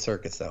turned into a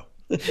circus, though.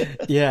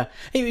 Yeah.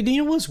 Hey, do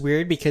you know what's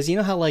weird? Because you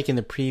know how, like, in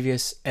the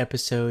previous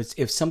episodes,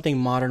 if something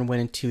modern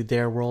went into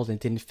their world and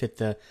didn't fit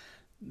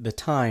the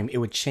time, it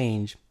would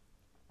change.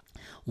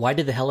 Why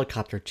did the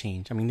helicopter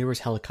change? I mean, there was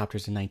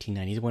helicopters in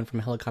 1990s. It went from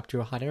a helicopter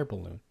to a hot air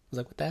balloon. I was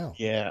like, what the hell?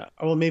 Yeah.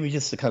 Well, maybe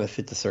just to kind of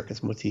fit the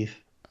circus motif.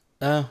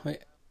 Oh,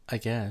 I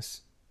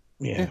guess.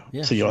 Yeah.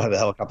 Yeah, So you don't have a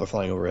helicopter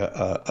flying over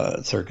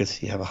a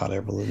circus. You have a hot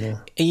air balloon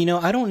there. And, you know,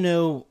 I don't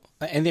know,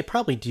 and they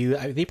probably do.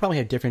 They probably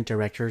have different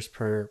directors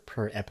per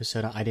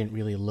episode. I didn't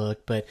really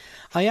look, but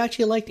I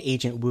actually liked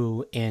Agent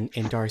Wu and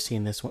Darcy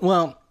in this one.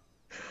 Well,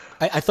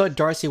 I thought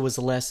Darcy was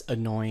less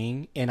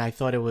annoying, and I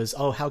thought it was,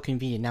 oh, how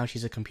convenient. Now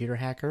she's a computer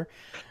hacker.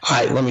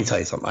 Let me tell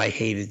you something. I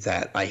hated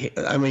that.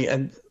 I mean,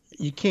 and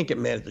you can't get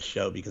mad at the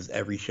show because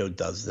every show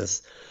does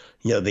this.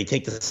 You know, they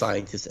take the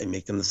scientists and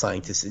make them the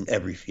scientists in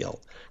every field.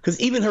 Because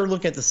even her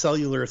looking at the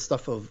cellular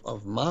stuff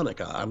of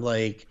Monica, I'm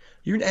like,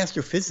 you're an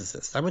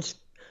astrophysicist. How much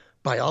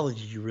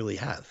biology do you really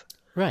have?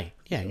 Right.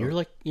 Yeah, you're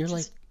like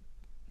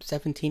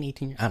 17,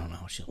 18. I don't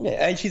know.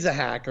 Yeah, and she's a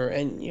hacker,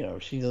 and you know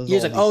she does.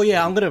 He's like, oh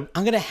yeah, I'm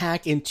gonna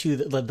hack into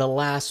the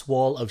last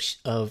wall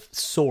of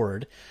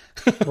Sword,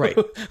 right?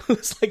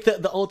 Who's like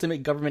the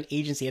ultimate government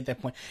agency at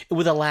that point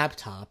with a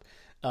laptop,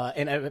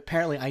 and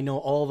apparently I know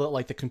all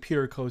the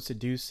computer codes to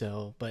do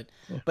so. But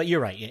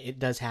you're right, it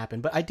does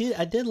happen. But I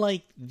did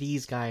like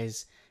these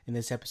guys in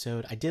this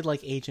episode. I did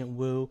like Agent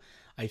Wu.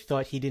 I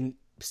thought he didn't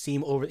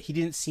seem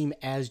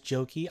as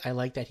jokey. I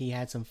like that he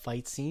had some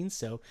fight scenes,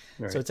 so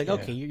it's like,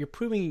 okay, you're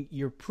proving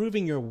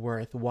your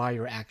worth while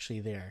you're actually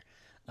there,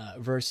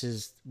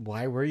 versus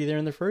why were you there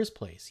in the first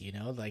place, you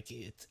know? Like,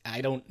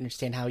 I don't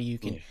understand how you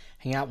can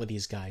hang out with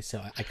these guys,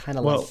 so I kind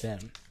of like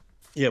them.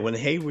 Yeah, when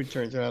Hayward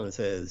turns around and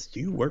says,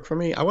 do you work for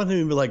me? I want him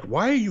to be like,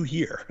 why are you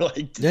here?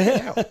 Like,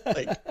 get out.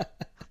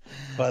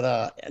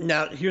 But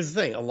now here's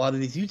the thing, a lot of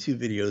these YouTube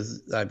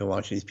videos that I've been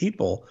watching, these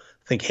people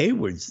think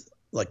Hayward's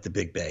like the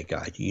big bad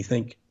guy. Do you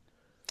think?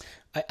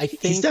 I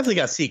think he's definitely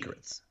got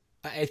secrets.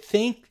 I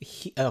think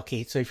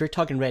okay, so if you're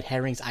talking red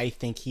herrings, I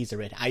think he's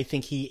I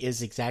think he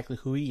is exactly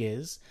who he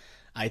is.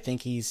 I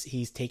think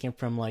he's taken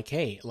from like,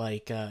 hey,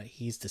 like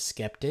he's the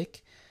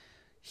skeptic.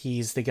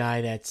 He's the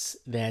guy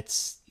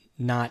that's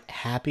not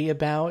happy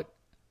about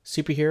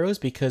superheroes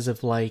because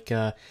of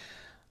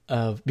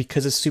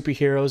because of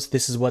superheroes.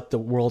 This is what the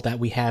world that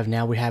we have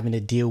now. We're having to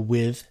deal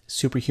with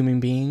superhuman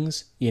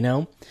beings, you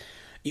know?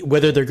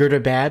 Whether they're good or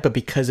bad, but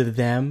because of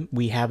them,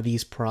 we have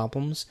these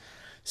problems.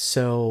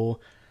 So,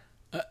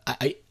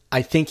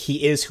 I think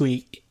he is who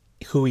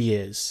he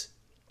is.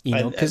 You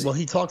know, well,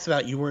 he talks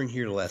about you weren't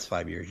here the last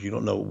 5 years. You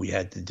don't know what we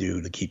had to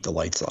do to keep the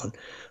lights on.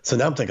 So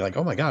now I'm thinking like,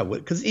 oh my god,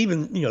 because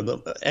even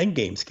the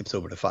Endgame skips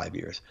over to 5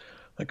 years.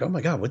 Like, oh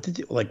my god, what did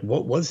you like?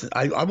 What was it?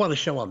 I want to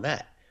show on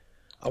that.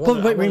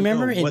 But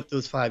remember what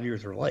those 5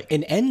 years were like.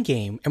 In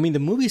Endgame, I mean, the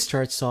movie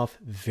starts off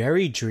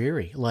very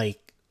dreary, like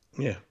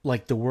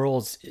the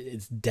world's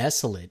it's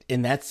desolate,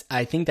 and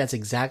I think that's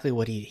exactly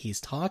what he's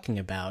talking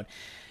about.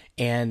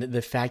 and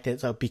the fact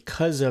that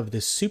because of the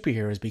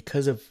superheroes,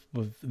 because of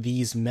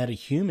these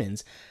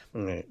metahumans,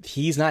 Right.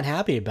 he's not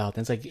happy about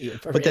them. It's like,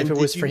 if then it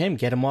was did for you- him,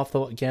 get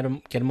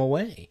him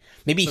away.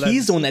 Maybe But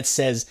he's the one that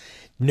says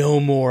no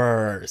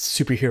more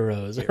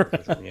superheroes.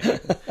 Yeah.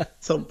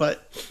 So,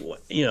 but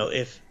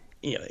if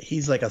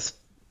he's like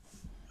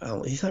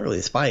he's not really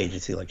a spy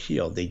agency like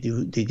Shield. They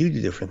do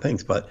different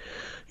things, but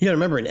you got to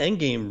remember in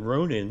Endgame,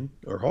 Ronin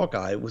or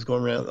Hawkeye was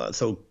going around.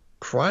 So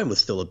crime was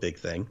still a big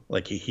thing,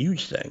 like a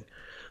huge thing.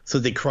 So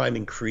did crime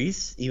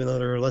increase even though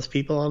there are less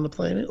people on the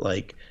planet?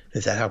 Like,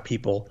 is that how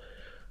people?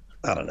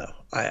 I don't know.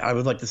 I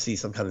would like to see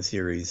some kind of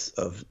series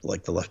of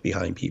like the Left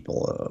Behind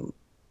people,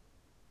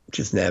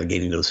 just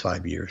navigating those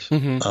 5 years.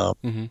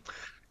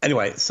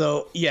 Anyway,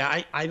 so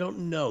yeah, I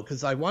don't know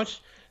because I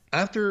watch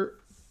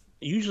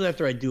usually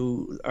after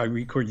I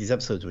record these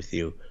episodes with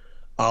you,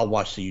 I'll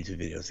watch the YouTube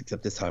videos.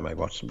 Except this time I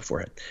watched them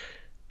beforehand.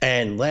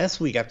 And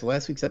after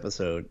last week's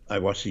episode, I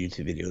watched the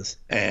YouTube videos,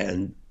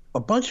 and a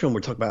bunch of them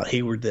were talking about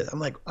Hayward. I'm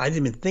like, I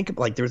didn't even think of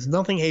like there was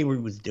nothing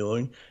Hayward was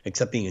doing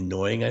except being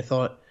annoying. I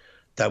thought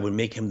that would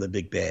make him the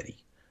big baddie.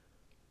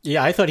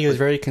 Yeah, I thought he was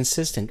very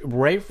consistent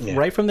right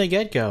from the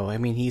get go. I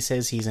mean, he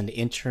says he's an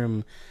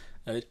interim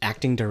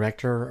acting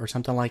director or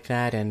something like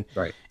that, and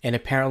Right. and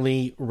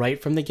apparently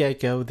right from the get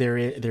go there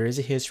is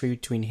a history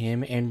between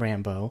him and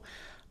Rambo.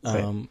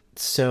 Right.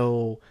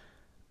 So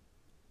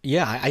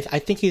yeah, I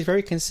think he's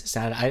very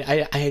consistent.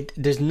 I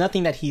there's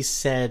nothing that he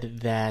said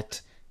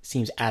that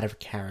seems out of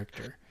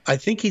character. I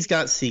think he's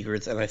got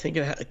secrets, and I think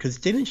because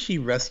didn't she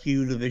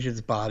rescue the Vision's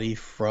body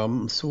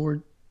from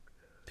Sword?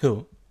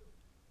 Who?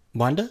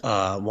 Wanda?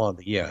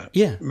 Wanda, yeah.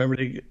 Yeah. Remember?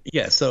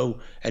 So,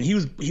 and he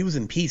was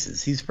in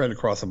pieces. He's spread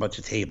across a bunch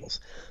of tables.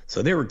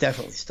 So they were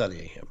definitely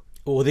studying him.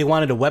 Well, they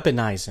wanted to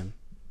weaponize him.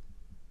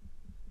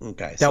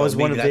 Okay. That was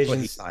one of that's what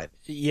he Vision's. decided.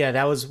 Yeah,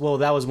 that was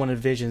one of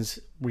Vision's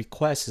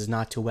requests, is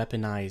not to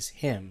weaponize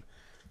him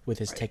with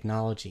his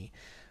technology.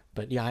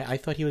 But yeah, I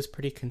thought he was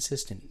pretty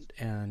consistent,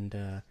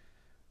 and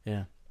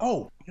yeah.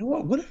 Oh, you know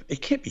what? What if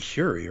it can't be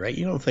Shuri, right?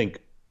 You don't think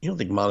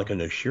Monica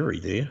knows Shuri,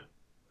 do you?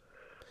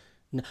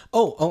 No.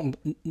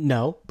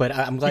 No, but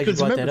I'm glad Because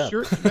you brought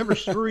remember, that up. remember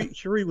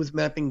Shuri was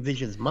mapping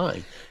Vision's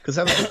mind because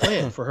that was the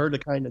plan for her to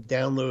kind of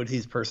download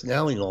his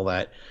personality and all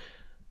that,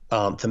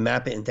 to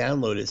map it and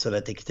download it so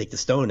that they could take the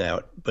stone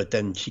out, but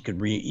then she could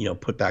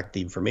put back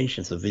the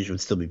information so Vision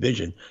would still be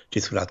Vision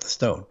just without the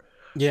stone.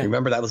 Yeah.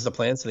 Remember that was the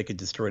plan so they could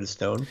destroy the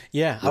stone?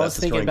 Yeah, I without was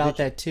thinking destroying about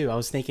Vision? that too. I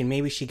was thinking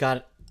maybe she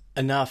got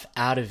enough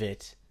out of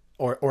it,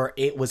 or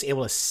it was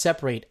able to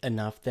separate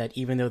enough that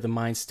even though the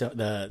mind stone,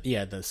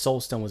 the soul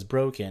stone was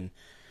broken,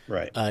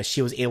 Right.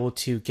 she was able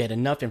to get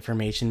enough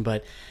information,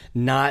 but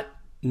not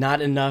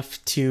enough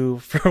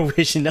for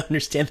Vision to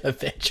understand the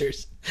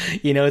Avengers.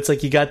 It's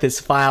like you got this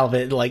file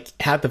that like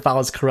half the file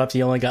is corrupt.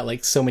 You only got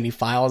like so many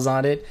files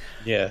on it.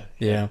 Yeah.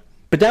 Yeah.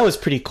 But that was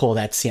pretty cool,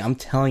 that scene. I'm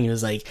telling you, it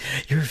was like,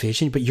 you're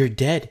Vision, but you're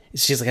dead.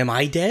 She's like, am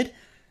I dead?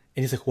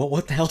 And he's like,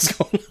 what the hell's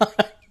going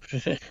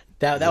on?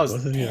 that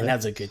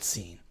was a good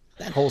scene.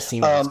 That whole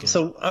scene was good.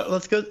 So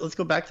let's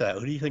go back to that.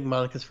 Who do you think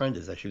Monica's friend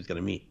is that she was going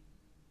to meet?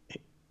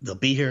 They'll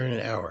be here in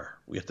an hour.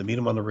 We have to meet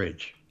them on the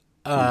ridge.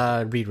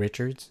 Reed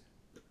Richards.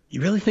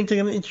 You really think they're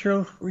going to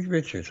intro Reed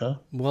Richards, huh?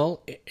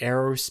 Well,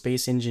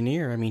 aerospace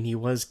engineer. I mean, he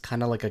was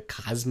kind of like a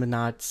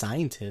cosmonaut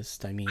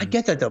scientist. I mean, I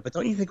get that though, but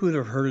don't you think we would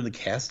have heard of the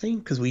casting?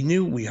 Because we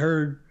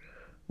heard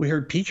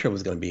Pietro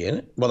was going to be in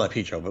it. Well, not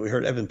Pietro, but we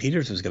heard Evan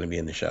Peters was going to be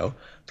in the show.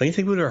 Don't you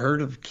think we would have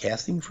heard of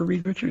casting for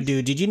Reed Richards?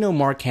 dude, did you know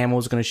Mark Hamill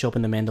was going to show up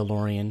in The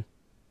Mandalorian?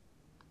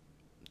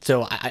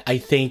 So I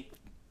think.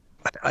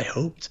 I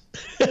hoped.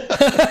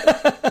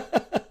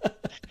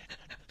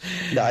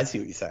 No, I see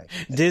what you're saying.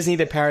 Disney,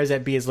 the powers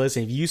that be, is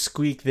listening. If you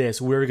squeak this,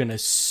 we're going to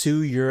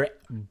sue your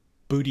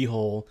booty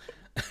hole.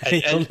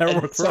 You'll never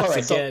work for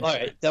us again. All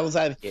right, Devil's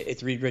Advocate.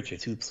 It's Reed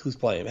Richards. Who's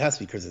playing him? It has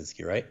to be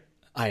Krasinski, right?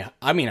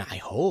 I mean, I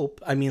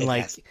hope. I mean, It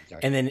like, has to be,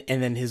 sorry.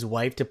 and then his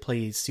wife to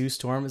play Sue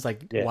Storm is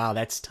like, Yeah. wow,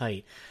 that's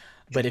tight.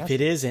 But if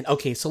it isn't,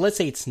 okay, so let's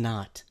say it's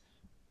not.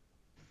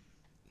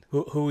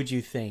 Who would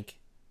you think?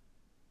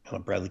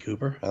 Bradley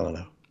Cooper? I don't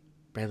know.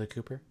 Bradley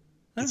Cooper?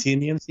 Is he in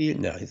the MCU?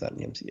 No, he's not in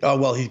the MCU. Oh,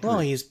 well,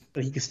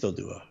 but he can still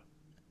do a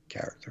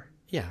character.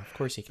 Yeah, of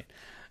course he can.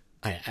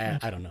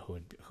 I don't know who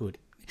would,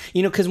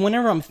 because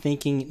whenever I'm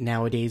thinking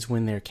nowadays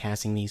when they're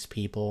casting these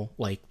people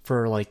like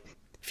for like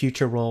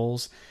future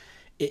roles,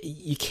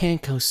 you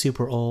can't go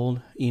super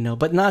old,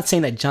 but not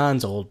saying that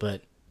John's old,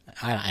 but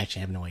I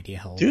actually have no idea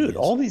how old he Dude, is.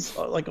 all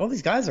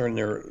these guys are in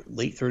their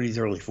late 30s,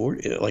 early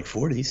 40s, like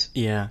 40s.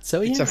 Yeah, so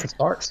yeah. Except for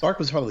Stark. Stark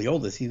was probably the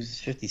oldest. He was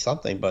 50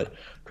 something, but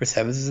Chris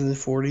Evans is in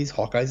his 40s.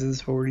 Hawkeye's in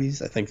his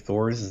 40s. I think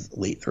Thor is his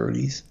late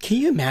 30s. Can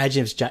you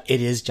imagine if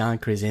it is John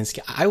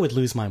Krasinski? I would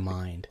lose my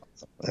mind.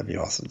 That'd be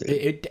awesome,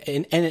 dude.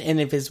 And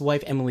if his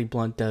wife Emily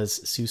Blunt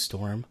does Sue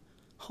Storm,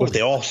 What if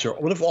they all show?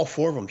 What if all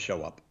four of them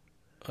show up?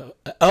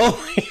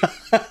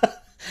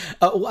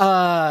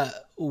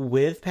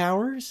 with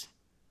powers?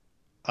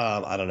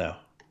 I don't know.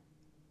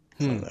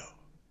 I don't know.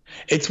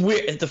 It's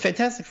weird. The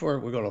Fantastic Four.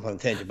 We're going off on a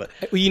tangent, but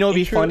Well, you know, it'd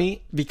be intro-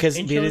 funny because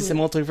it intro- is a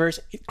multiverse.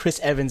 Chris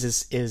Evans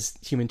is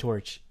Human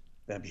Torch.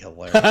 that'd be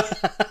hilarious.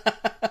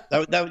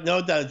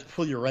 that would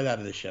pull you right out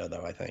of the show,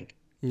 though. I think.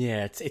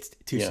 Yeah, it's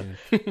too Yeah.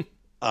 soon.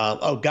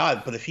 Oh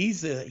God! But if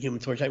he's the Human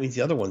Torch, that means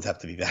the other ones have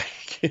to be back.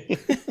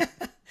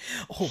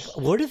 Oh,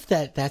 what if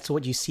that's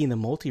what you see in the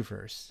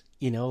multiverse?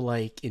 You know,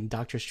 like in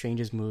Doctor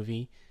Strange's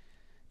movie.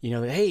 You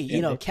know, hey,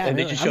 you know, Cap, and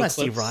they I'm just not show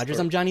Steve clips Rogers.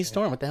 or- I'm Johnny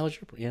Storm. What the hell is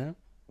your, you know?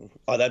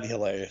 Oh, that'd be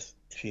hilarious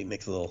if he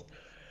makes a little.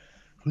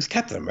 Who's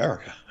Captain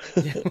America?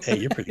 Hey,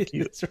 you're pretty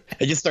cute. That's right.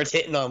 And just starts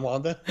hitting on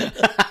Wanda.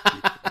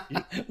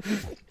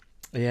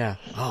 Yeah.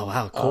 Oh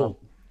wow, cool.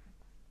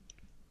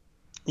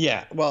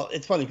 Yeah, well,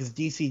 it's funny because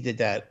DC did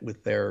that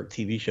with their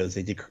TV shows.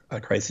 They did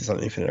Crisis on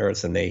Infinite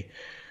Earths, and they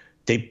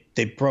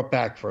brought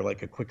back for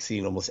like a quick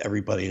scene almost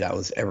everybody that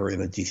was ever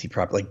in a DC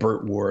prop. Like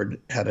Burt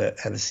Ward had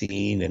a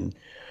scene, and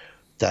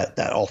that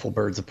awful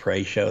Birds of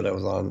Prey show that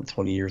was on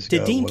 20 years ago.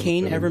 Did Dean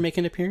Cain ever make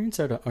an appearance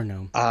or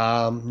no?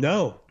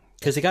 No.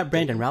 Because they got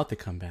Brandon Routh to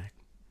come back.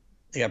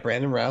 They got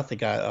Brandon Routh. They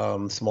got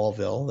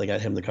Smallville. They got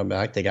him to come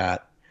back. They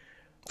got.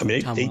 I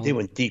mean, they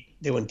went deep.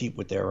 They went deep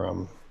with their.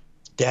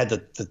 They had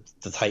the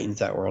Titans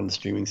that were on the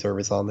streaming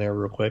service on there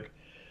real quick.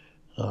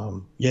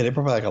 Yeah, they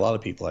brought back a lot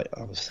of people.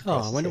 I was. Oh,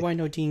 I wonder why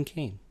no Dean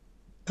Cain.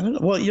 I don't know.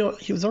 Well, you know,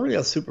 he was already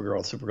on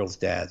Supergirl. Supergirl's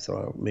dad,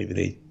 so maybe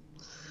they.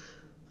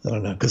 I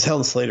don't know, because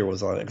Helen Slater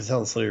was on it. Because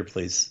Helen Slater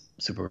plays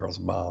Supergirl's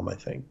mom, I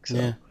think. So.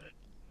 Yeah.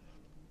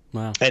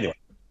 Wow. Anyway,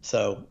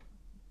 so.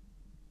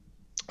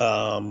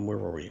 Where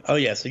were we? Oh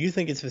yeah, so you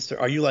think it's Mr.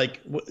 Are you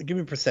like? Give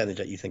me a percentage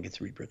that you think it's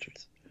Reed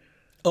Richards.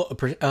 Oh,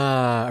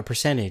 a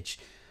percentage.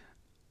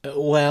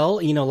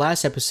 Well, you know,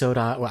 last episode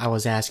I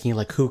was asking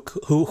like who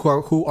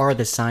are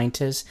the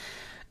scientists?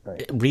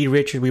 Right. Reed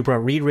Richards. We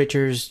brought Reed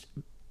Richards,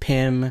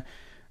 Pym,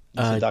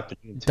 Dr.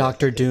 Doom. too,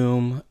 Doctor I think.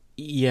 Doom.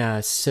 Yeah.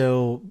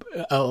 So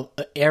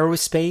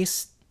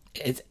aerospace.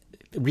 It's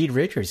Reed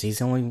Richards. He's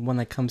the only one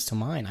that comes to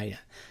mind.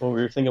 Well,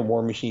 we were thinking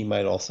War Machine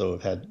might also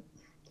have had.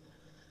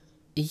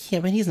 Yeah,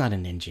 but he's not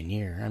an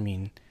engineer. I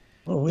mean.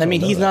 Oh, we I don't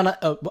mean, know he's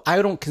that. not.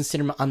 I don't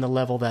consider him on the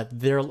level that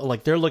they're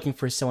looking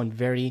for someone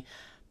very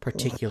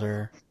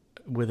particular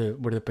with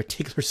a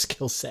particular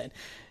skill set.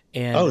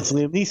 And Oh, it's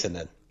Liam Neeson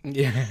then.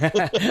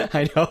 yeah,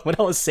 I know. When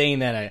I was saying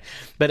that,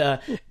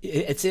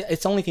 it's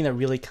the only thing that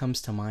really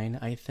comes to mind.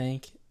 I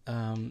think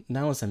not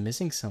unless I'm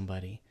missing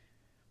somebody,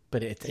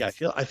 but Yeah,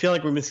 I feel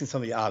like we're missing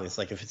something obvious.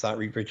 Like if it's not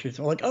Reed Richards,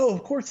 we're like, oh,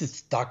 of course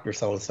it's Doctor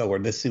So and So or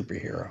this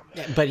superhero.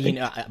 But you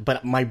know,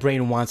 but my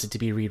brain wants it to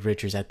be Reed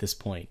Richards at this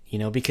point, you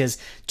know, because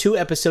 2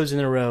 episodes in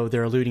a row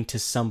they're alluding to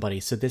somebody,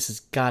 so this has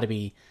got to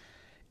be,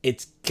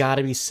 it's got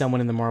to be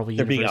someone in the Marvel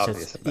They're being universe.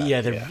 obvious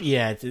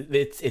about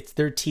it, It's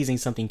they're teasing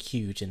something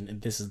huge,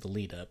 and this is the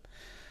lead up,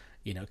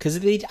 you know, because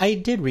I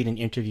did read an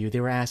interview. They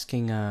were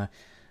asking,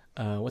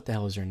 what the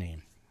hell is her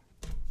name?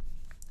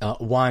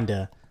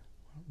 Wanda.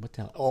 What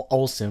the hell?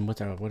 Olsen.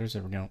 What is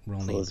her real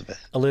name?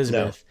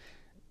 Elizabeth.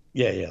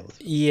 Yeah.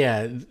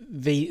 Yeah,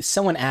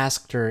 someone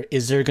asked her,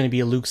 "Is there going to be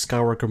a Luke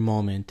Skywalker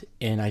moment?"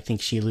 And I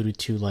think she alluded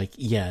to like,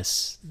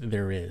 "Yes,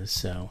 there is."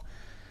 So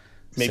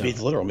Maybe it's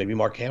literal. Maybe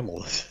Mark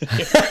Hamill is.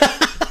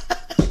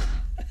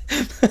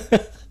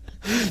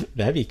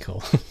 that'd be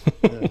cool.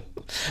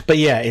 But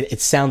yeah,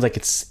 it sounds like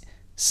it's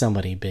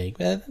somebody big.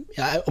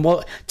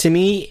 Well, to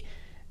me,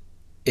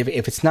 if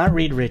it's not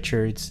Reed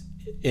Richards,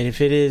 and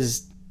if it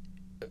is,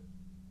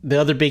 the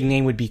other big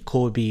name would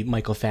be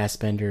Michael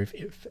Fassbender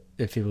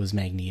if it was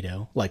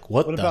Magneto. Like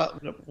what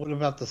about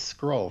the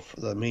Skrull,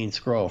 the main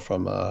Skrull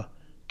from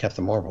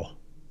Captain Marvel?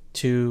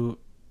 To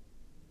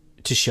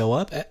show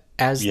up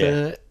as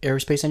the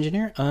aerospace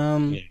engineer?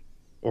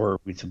 Or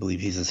we to believe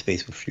he's in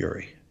space with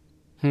Fury.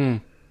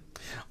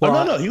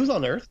 Well, no, he was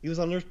on Earth. He was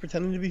on Earth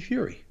pretending to be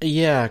Fury.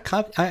 Yeah,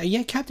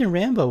 Captain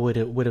Rambo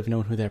would have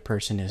known who that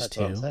person is That's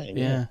too. what I'm saying,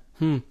 Yeah.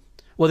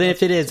 Well, then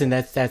if it is, then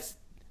that's a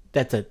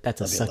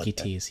sucky letdown.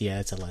 tease. Yeah,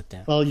 it's a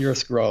letdown. Well, you're a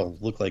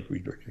Skrull. Look like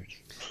Reed Richards.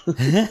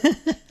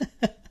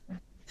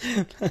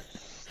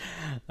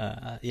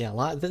 Yeah,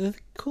 the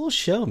cool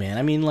show, man.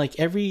 I mean, like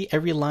every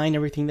line,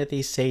 everything that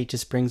they say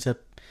just brings up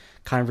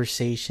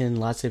conversation,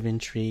 lots of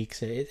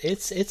intrigues.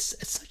 It's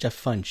such a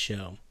fun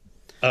show.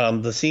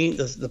 The scene,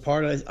 the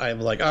part I'm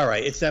like, all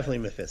right, it's definitely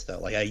Mephisto.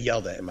 Like I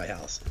yelled at in my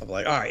house. I'm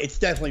like, all right, it's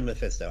definitely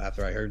Mephisto.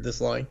 After I heard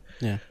this line,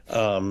 Yeah.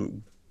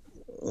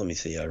 Let me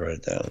see. I wrote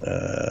it down.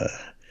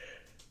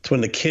 It's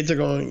when the kids are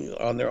going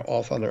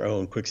off on their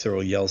own.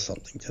 Quicksilver yells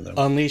something to them.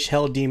 Unleash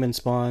hell, demon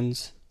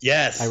spawns.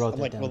 Yes, I wrote I'm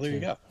that like, down, well, there too.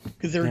 you go.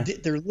 Because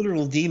they're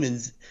literal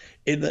demons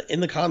in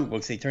the comic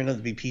books. They turn out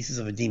to be pieces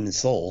of a demon's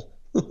soul.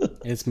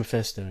 It's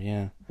Mephisto.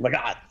 Yeah. Oh my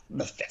God,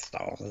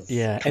 Mephisto.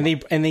 Yeah, and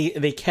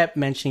they kept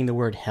mentioning the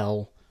word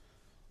hell.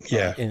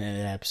 Yeah. In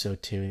an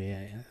episode too.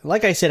 Yeah.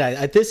 Like I said,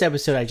 at this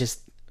episode, I just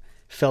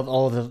felt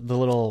all of the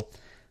little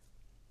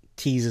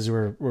teases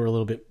were a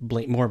little bit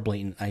more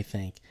blatant, I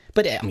think.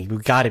 But I mean,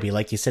 we've got to be,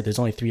 like you said, there's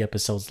only 3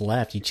 episodes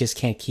left. You just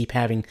can't keep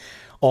having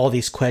all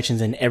these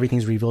questions and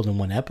everything's revealed in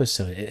one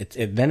episode.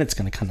 Then it's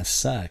going to kind of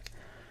suck.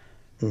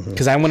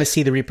 Because I want to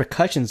see the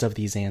repercussions of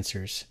these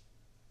answers.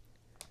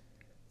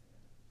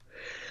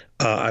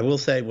 I will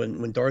say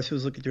when Darcy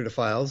was looking through the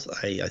files,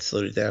 I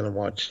slowed it down and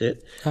watched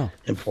it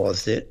and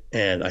paused it,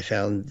 and I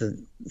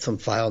found some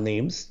file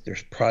names.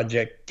 There's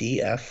Project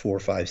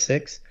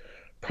DF456,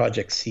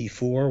 Project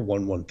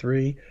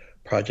C4113,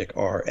 Project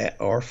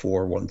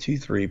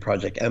R4123,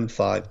 Project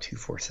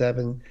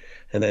M5247,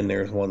 and then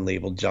there's one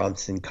labeled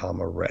Johnson,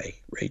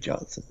 Ray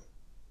Johnson.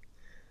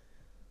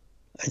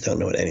 I don't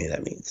know what any of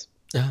that means.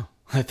 Oh,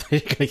 I thought you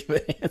were going to give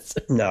an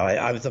answer. No,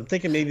 I'm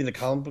thinking maybe the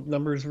comic book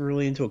numbers were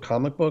really into a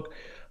comic book.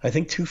 I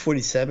think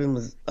 247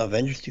 was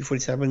Avengers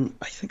 247.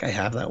 I think I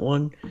have that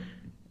one,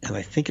 and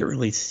I think it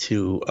relates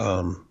to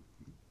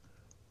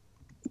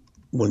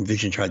when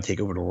Vision tried to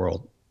take over the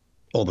world,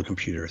 all the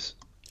computers.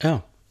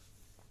 Oh,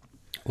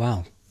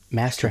 wow,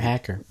 master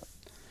hacker.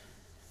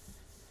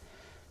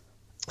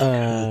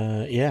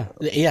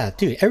 Yeah,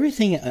 dude.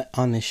 Everything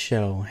on this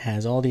show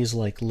has all these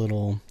like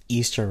little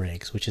Easter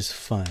eggs, which is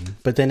fun.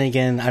 But then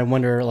again, I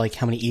wonder like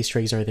how many Easter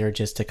eggs are there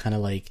just to kind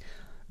of like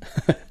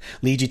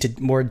lead you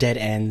to more dead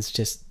ends,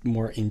 just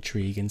more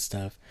intrigue and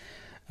stuff.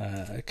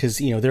 Because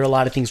there are a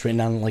lot of things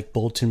written on like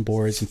bulletin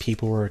boards, and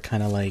people were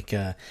kind of like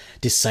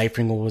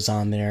deciphering what was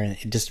on there, and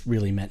it just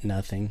really meant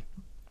nothing.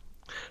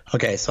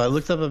 Okay, so I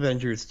looked up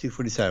Avengers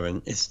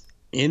 247.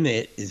 In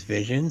it is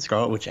Vision,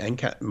 Scarlet Witch, and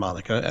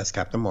Monica as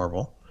Captain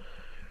Marvel.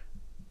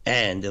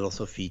 And it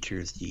also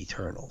features the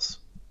Eternals.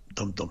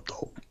 Dum dum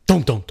dum.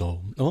 Dum dum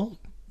dum. Oh,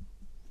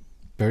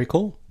 very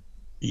cool.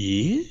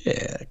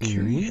 Yeah,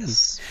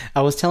 curious.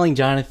 I was telling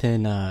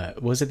Jonathan,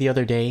 was it the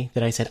other day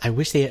that I said I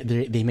wish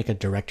they make a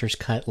director's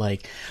cut?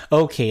 Like,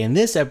 okay, in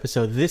this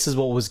episode, this is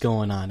what was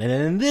going on, and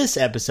in this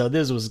episode,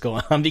 this was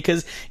going on.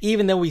 Because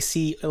even though we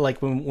see like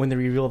when they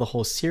reveal the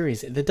whole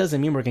series, that doesn't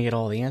mean we're gonna get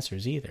all the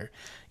answers either.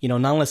 Not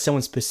unless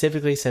someone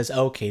specifically says,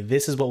 okay,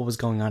 this is what was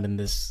going on in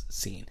this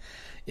scene.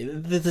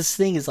 This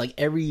thing is like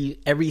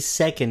every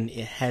second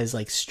it has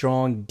like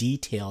strong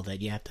detail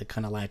that you have to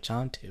kind of latch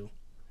onto.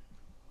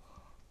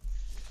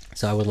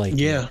 So I would like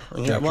well,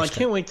 I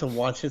can't wait to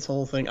watch this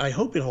whole thing. I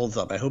hope it holds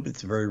up. I hope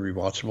it's very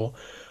rewatchable.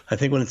 I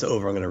think when it's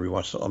over, I'm going to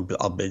rewatch it.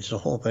 I'll binge the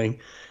whole thing.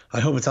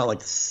 I hope it's not like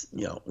this,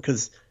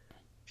 because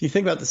if you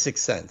think about The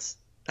Sixth Sense,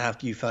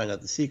 after you find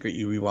out the secret,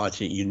 you rewatch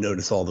it, you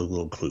notice all the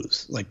little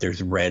clues. Like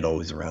there's red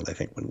always around, I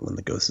think, when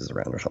the ghost is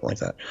around or something like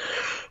that.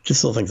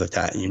 Just little things like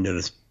that. And you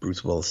notice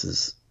Bruce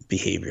Willis's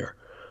behavior.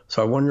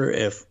 So I wonder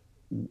if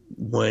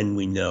when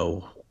we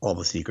know all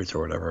the secrets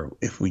or whatever,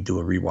 if we do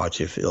a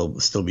rewatch, if it'll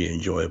still be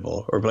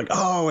enjoyable, or be like,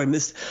 oh,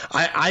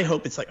 I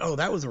hope it's like, oh,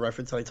 that was a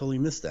reference, I totally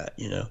missed that,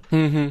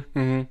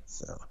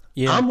 So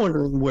yeah, I'm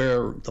wondering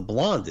where the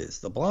blonde is.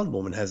 The blonde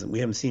woman we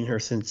haven't seen her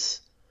since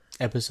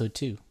episode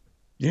 2.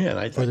 Yeah,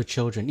 and or the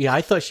children. Yeah,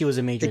 I thought she was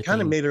a major. They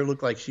kind of made her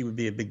look like she would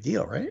be a big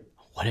deal, right?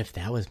 What if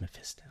that was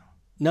Mephisto?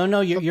 No,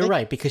 you're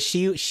right, because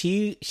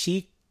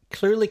she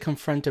clearly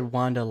confronted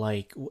Wanda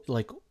like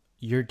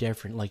you're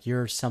different, like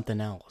you're something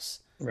else.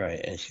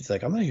 Right, and she's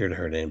like, I'm not here to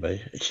hurt anybody.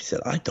 She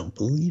said, I don't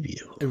believe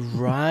you.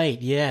 Right,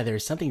 yeah,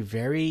 there's something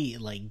very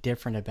like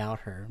different about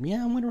her.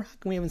 Yeah, I wonder how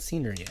come we haven't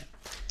seen her yet.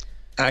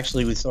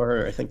 Actually, we saw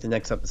her, I think, the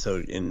next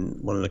episode in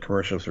one of the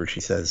commercials where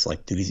she says,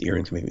 like, do these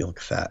earrings make me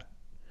look fat?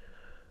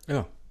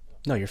 Oh,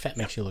 no, your fat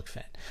makes you look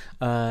fat.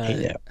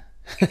 Yeah.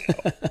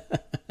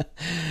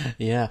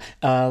 Yeah.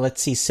 Let's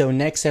see. So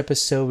next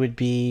episode would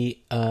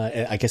be,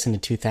 I guess, in the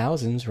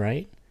 2000s,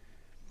 right?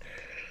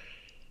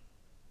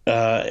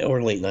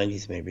 Or late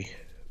 90s, maybe.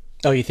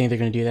 Oh, you think they're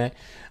going to do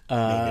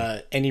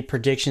that? Any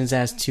predictions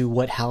as to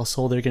what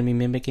household they're going to be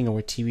mimicking, or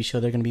what TV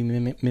show they're going to be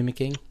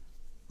mimicking?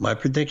 My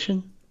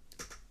prediction?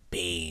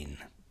 Bane.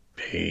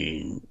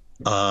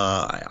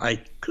 I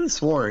could have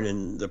sworn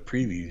in the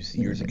previews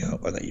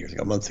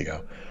months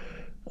ago,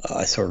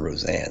 I saw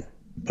Roseanne.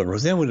 But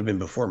Roseanne would have been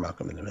before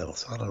Malcolm in the Middle,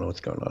 so I don't know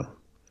what's going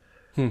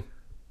on.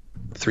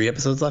 3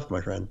 episodes left,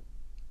 my friend.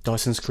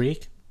 Dawson's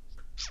Creek?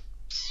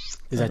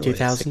 Is that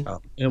 2000?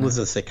 It was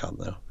a sitcom,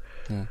 though.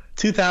 Yeah.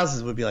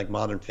 2000s would be like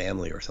Modern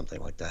Family or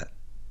something like that.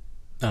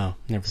 Oh,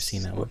 never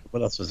seen that one.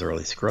 What else was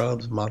early?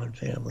 Scrubs, Modern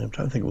Family. I'm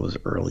trying to think what was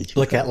early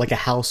 2000s. Like a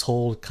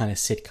household kind of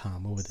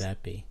sitcom. What would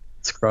that be?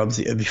 Scrubs.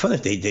 It'd be fun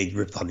if they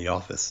ripped on The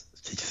Office.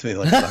 They just made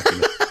like a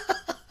document.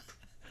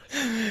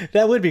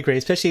 That would be great,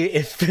 especially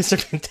if Mr.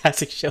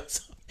 Fantastic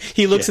shows up.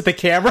 He looks at the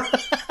camera.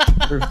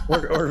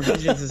 or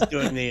Visions is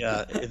doing the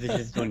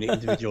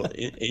individual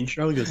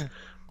intro. He goes,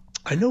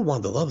 I know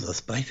Wanda loves us,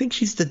 but I think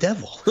she's the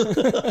devil.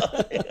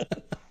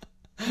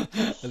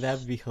 That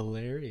would be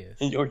hilarious.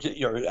 And or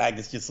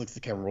Agnes just looks at the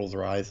camera, rolls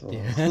her eyes.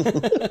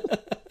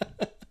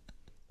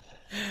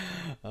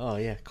 Oh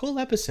yeah, cool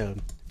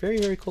episode. Very,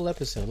 very cool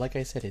episode. Like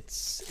I said,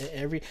 it's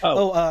every.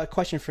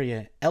 Question for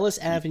you: Ellis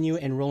Avenue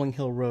and Rolling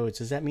Hill Roads.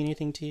 Does that mean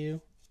anything to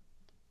you?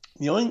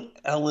 The only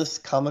Ellis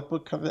comic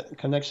book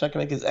connection I can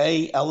make is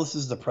Ellis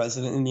is the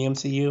president in the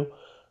MCU.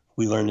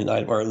 We learned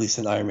or at least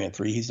in Iron Man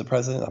 3, he's the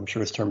president. I'm sure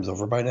his term's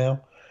over by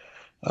now.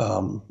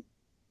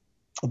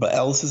 But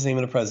Ellis is the name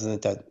of the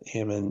president that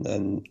him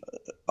and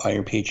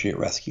Iron Patriot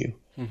rescue.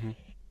 Mm-hmm.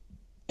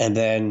 And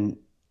then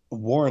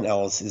Warren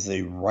Ellis is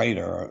a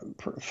writer,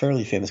 a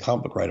fairly famous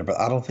comic book writer, but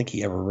I don't think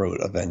he ever wrote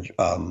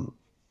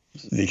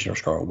Vision of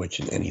Scarlet Witch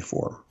in any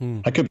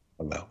form. I could be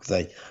wrong though,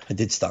 because I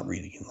did stop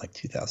reading in like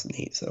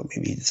 2008, so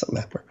maybe he did something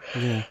after.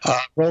 Yeah.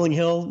 Rolling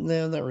Hill,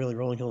 no, not really.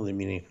 Rolling Hill didn't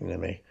mean anything to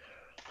me.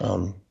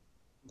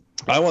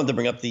 I wanted to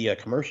bring up the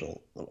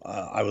commercial.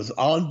 I was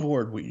on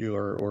board with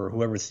your or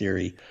whoever's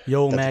theory.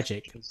 Yo that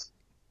Magic.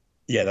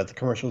 That the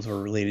commercials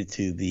were related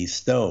to the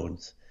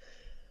Stones.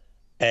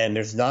 And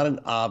there's not an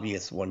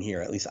obvious one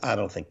here. At least I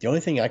don't think. The only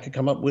thing I could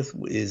come up with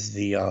is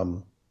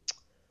the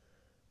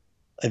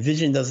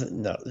Vision doesn't.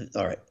 No,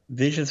 all right.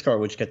 Vision and Scarlet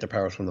Witch get their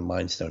powers from the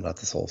Mind Stone, not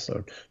the Soul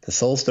Stone. The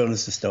Soul Stone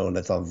is the stone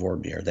that's on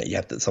Vormir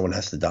that someone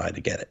has to die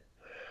to get it.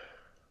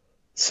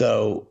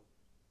 So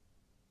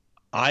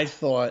I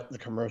thought the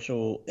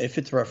commercial, if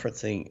it's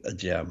referencing a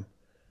gem,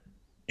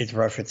 it's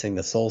referencing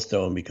the Soul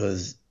Stone,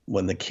 because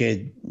when the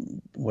kid,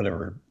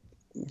 whatever,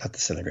 not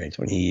disintegrates,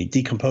 when he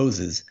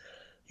decomposes,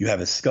 you have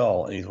his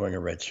skull and he's wearing a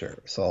red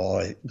shirt. So all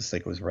I was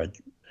thinking was red.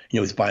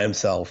 He's by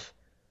himself,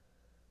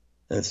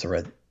 and it's the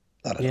red.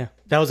 I don't know.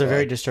 That was a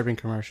very disturbing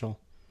commercial.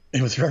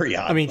 It was very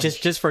odd. I mean,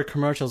 just for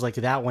commercials, like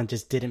that one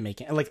just didn't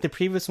make it. Like the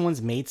previous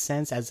ones made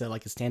sense as a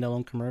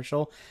standalone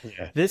commercial.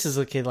 Yeah. This is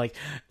a kid like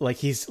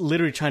he's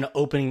literally trying to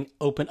open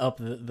up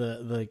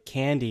the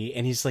candy,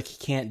 and he's like he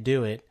can't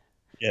do it.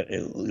 Yeah,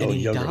 and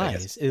he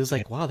dies. It was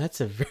like, wow,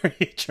 that's a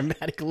very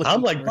dramatic look.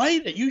 I'm like,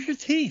 bite it, use your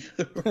teeth.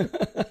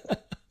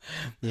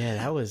 Yeah,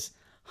 that was,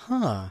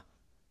 huh.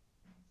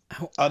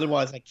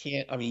 Otherwise, I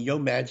can't. I mean, Yo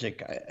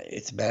Magic,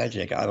 it's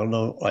magic. I don't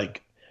know.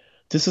 Like,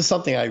 this is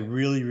something I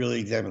really, really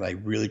examined. I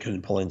really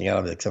couldn't pull anything out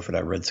of it except for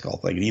that Red Skull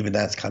thing. And even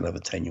that's kind of a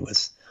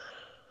tenuous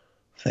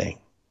thing.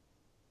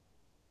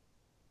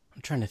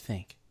 I'm trying to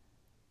think.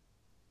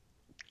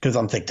 Because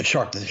I'm thinking,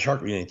 does the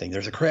shark mean anything?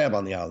 There's a crab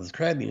on the island. Does the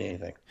crab mean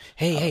anything?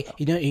 Hey,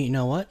 you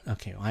know what?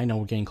 Okay, well, I know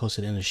we're getting close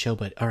to the end of the show,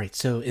 but all right.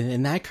 So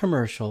in that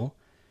commercial,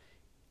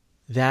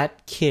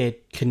 that kid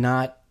could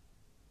not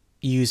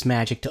use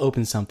magic to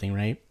open something,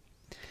 right?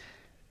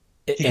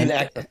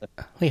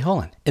 Wait,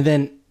 hold on. And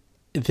then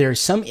there's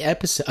some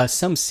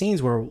some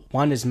scenes where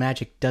Wanda's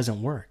magic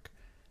doesn't work.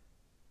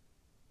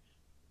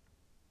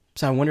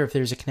 So I wonder if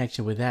there's a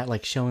connection with that,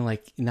 like showing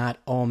like not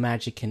all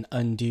magic can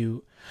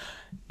undo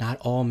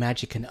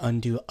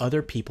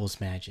other people's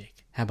magic.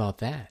 How about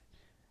that?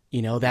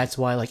 That's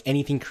why like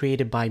anything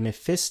created by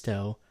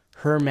Mephisto,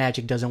 her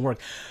magic doesn't work.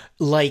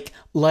 Like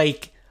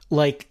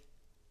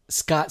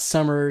Scott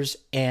Summers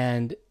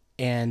and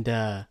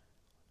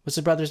what's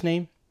the brother's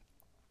name?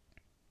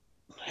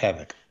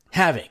 Havoc.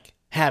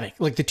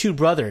 Like the two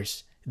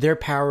brothers, their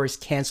powers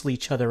cancel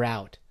each other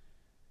out.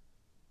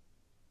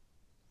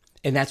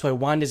 And that's why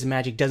Wanda's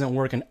magic doesn't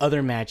work on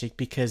other magic,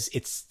 because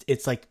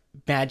it's like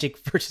magic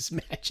versus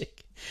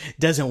magic.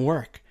 Doesn't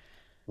work.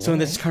 So in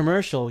this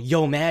commercial,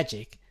 Yo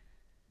Magic.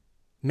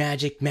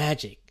 Magic.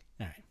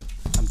 All right,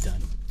 I'm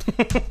done.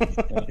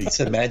 You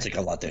said magic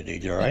a lot there,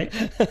 dude. You all right?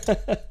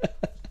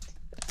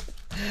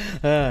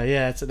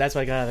 Yeah, that's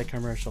what I got out of the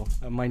commercial.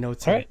 My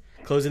notes All are right.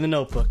 closing the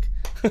notebook.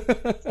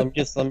 I'm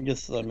just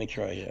make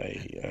sure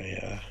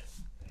I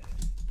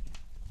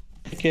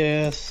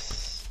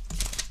guess.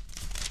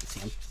 See,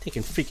 I'm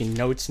taking freaking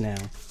notes now.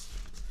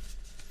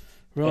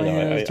 Rolling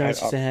Hills,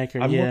 Darcy the Hacker.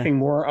 I'm working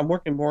more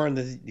on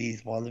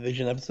these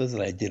WandaVision episodes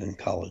than I did in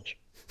college.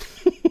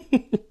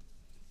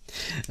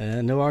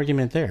 No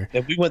argument there.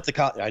 If we went to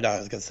college, I know I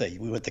was gonna say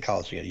we went to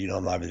college together.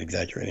 I'm not even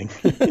exaggerating.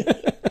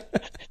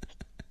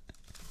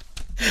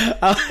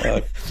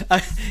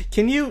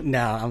 Can you?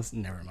 No,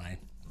 never mind.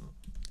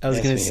 I was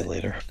gonna say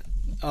later.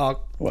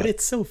 Oh, but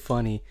it's so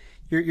funny.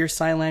 Your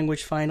sign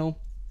language final.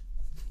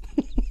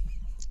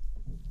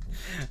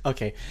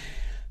 Okay.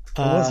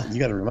 You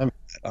got to remember.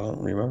 I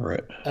don't remember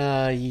it.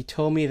 You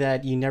told me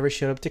that you never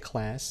showed up to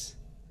class.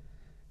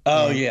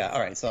 Oh yeah. All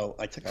right. So all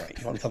right.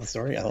 You want to tell the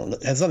story? I don't.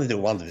 It has nothing to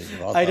do with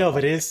WandaVision. I know,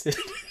 but it is.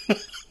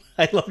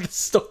 I love the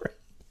story.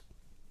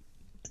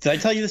 Did I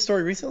tell you the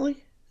story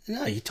recently?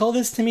 No, you told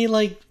this to me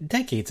like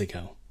decades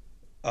ago.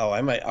 Oh,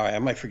 I might. All right, I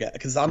might forget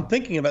because I'm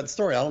thinking about the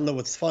story. I don't know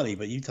what's funny,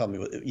 but you tell me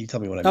what I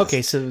missed.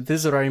 Okay, so this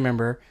is what I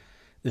remember.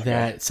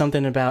 That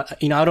something about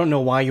I don't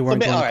know why you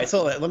weren't. All right,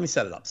 so let me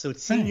set it up. So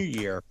it's senior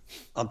year.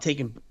 I'm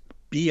taking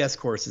BS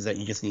courses that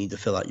you just need to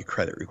fill out your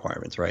credit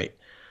requirements, right?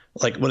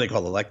 Like what they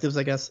call electives,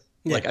 I guess.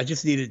 Yeah. Like I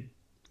just needed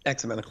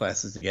X amount of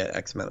classes to get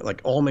X amount.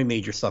 Like all my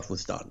major stuff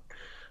was done,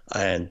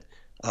 and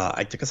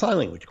I took a sign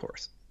language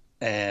course.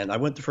 And I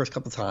went the first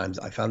couple of times.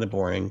 I found it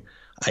boring.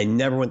 I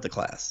never went to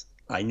class.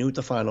 I knew what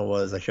the final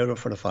was. I showed up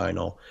for the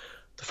final.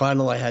 The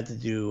final, I had to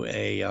do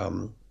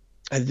a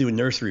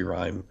nursery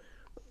rhyme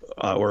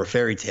or a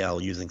fairy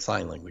tale using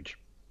sign language.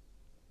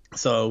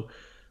 So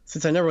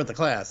since I never went to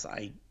class,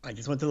 I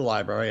just went to the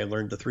library. I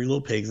learned the Three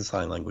Little Pigs in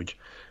sign language.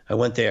 I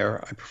went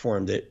there. I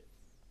performed it.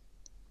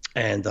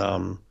 And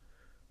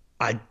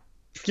I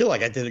feel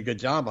like I did a good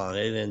job on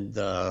it. And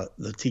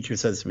the teacher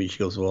says to me, she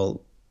goes,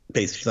 well,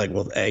 basically, she's like,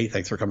 well, A,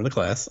 thanks for coming to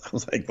class. I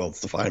was like, well,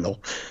 it's the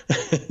final.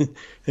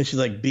 And she's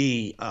like,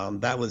 B,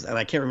 that was, and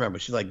I can't remember.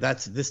 She's like,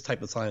 that's this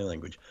type of sign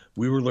language.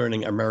 We were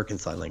learning American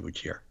Sign Language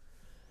here.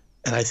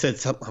 And I said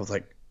something, I was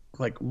like,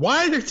 like,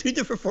 why are there two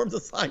different forms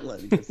of sign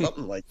language or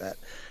something like that?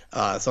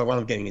 So I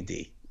wound up getting a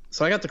D.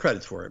 So I got the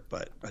credits for it,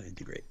 but I didn't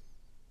do great.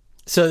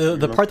 So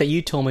the part that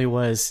you told me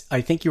was,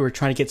 I think you were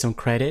trying to get some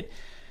credit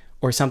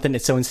or something.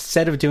 So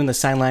instead of doing the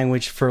sign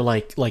language for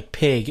like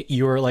pig,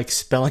 you were like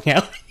spelling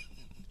out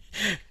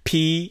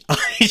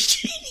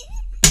P-I-G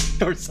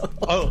or something.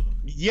 Oh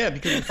yeah,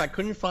 because if I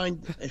couldn't find,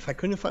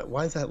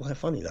 why is that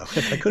funny though?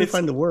 If I couldn't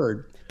find the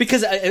word,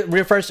 because it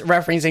refers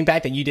referencing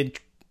back that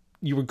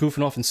you were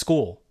goofing off in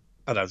school.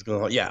 oh, that was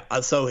going on. Yeah.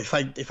 So if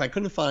I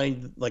couldn't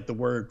find like the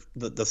word,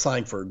 the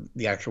sign for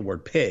the actual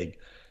word pig,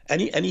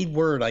 any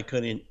word I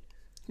couldn't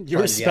You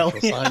were find the spelling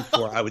actual it sign out.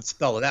 for, I would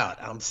spell it out.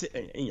 I'm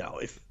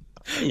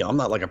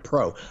not like a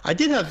pro. I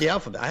did have the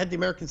alphabet. I had the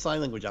American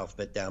Sign Language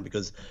alphabet down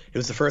because it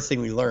was the first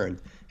thing we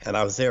learned, and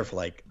I was there for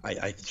like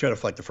I showed up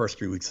for like the first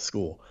 3 weeks of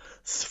school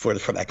for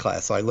that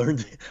class. So I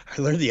learned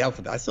the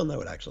alphabet. I still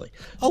know it actually.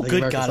 Oh, The good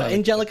American God! Sign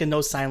Angelica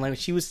knows sign language.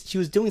 She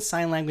was doing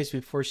sign language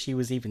before she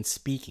was even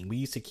speaking. We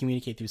used to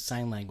communicate through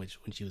sign language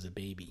when she was a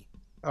baby.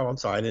 Oh, I'm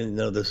sorry. I didn't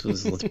know this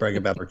was Let's Brag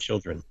About Our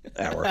Children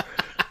hour.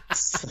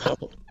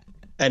 So,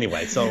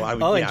 anyway, so I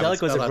would. Oh, yeah,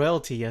 Angelica was I would a spell out-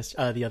 royalty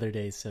the other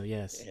day. So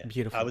yes, yeah,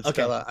 beautiful. I would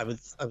Okay. spell out. I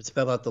would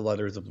spell out the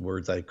letters of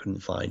words I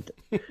couldn't find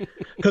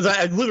because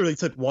I literally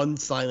took one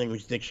sign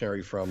language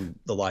dictionary from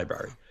the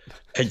library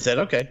and said,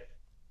 "Okay,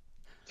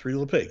 Three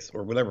Little Pigs"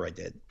 or whatever I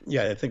did.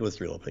 Yeah, I think it was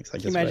Three Little Pigs. I Can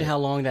just you imagine read it. how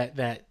long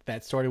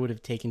that story would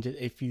have taken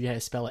if you had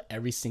to spell out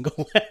every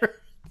single letter?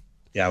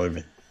 Yeah, I would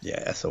have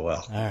been. SOL.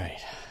 All right.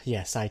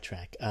 Yeah,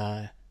 sidetrack.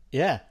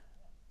 Yeah.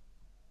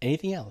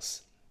 Anything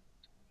else?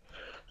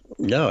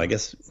 No, I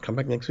guess come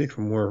back next week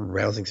for more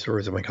rousing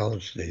stories of my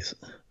college days.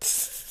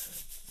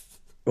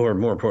 Or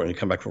more importantly,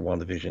 come back for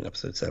WandaVision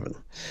episode 7.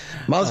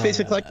 Miles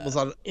Basic Collectibles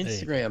on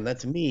Instagram.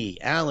 That's me.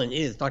 Alan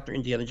is Dr.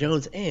 Indiana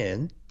Jones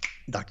and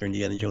Dr.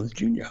 Indiana Jones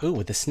Jr. Ooh,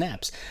 with the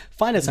snaps.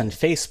 Find us on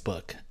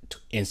Facebook,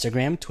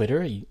 Instagram,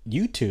 Twitter,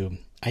 YouTube.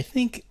 I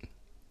think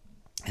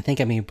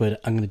I'm going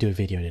to do a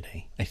video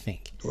today. I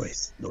think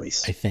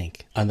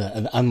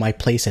on my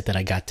playset that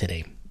I got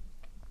today.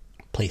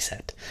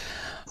 Playset.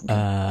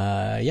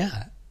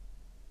 Yeah.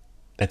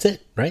 That's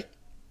it, right?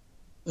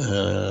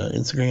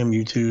 Instagram,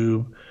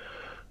 YouTube.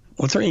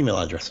 What's our email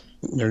address?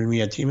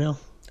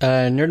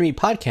 Nerdme@gmail.com.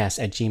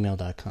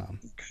 Nerdmepodcast@gmail.com.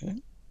 Okay.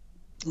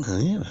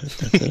 Yeah,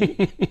 that's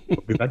it.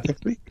 We'll be back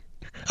next week.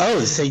 Oh,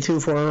 stay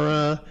tuned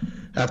for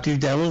after you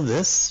download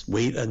this,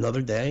 wait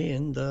another day,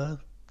 and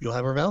you'll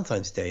have our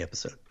Valentine's Day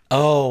episode.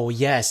 Oh,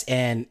 yes,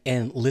 and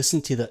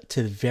listen to the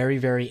very,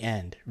 very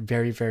end.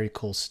 Very, very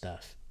cool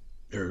stuff.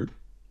 Nerd.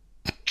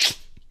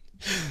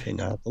 Okay,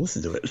 now I have to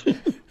listen to it.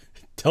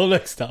 Till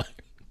next time.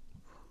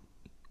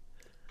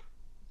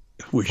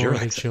 Who's your For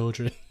the accent?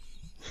 children.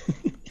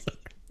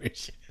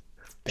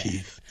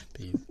 Peace.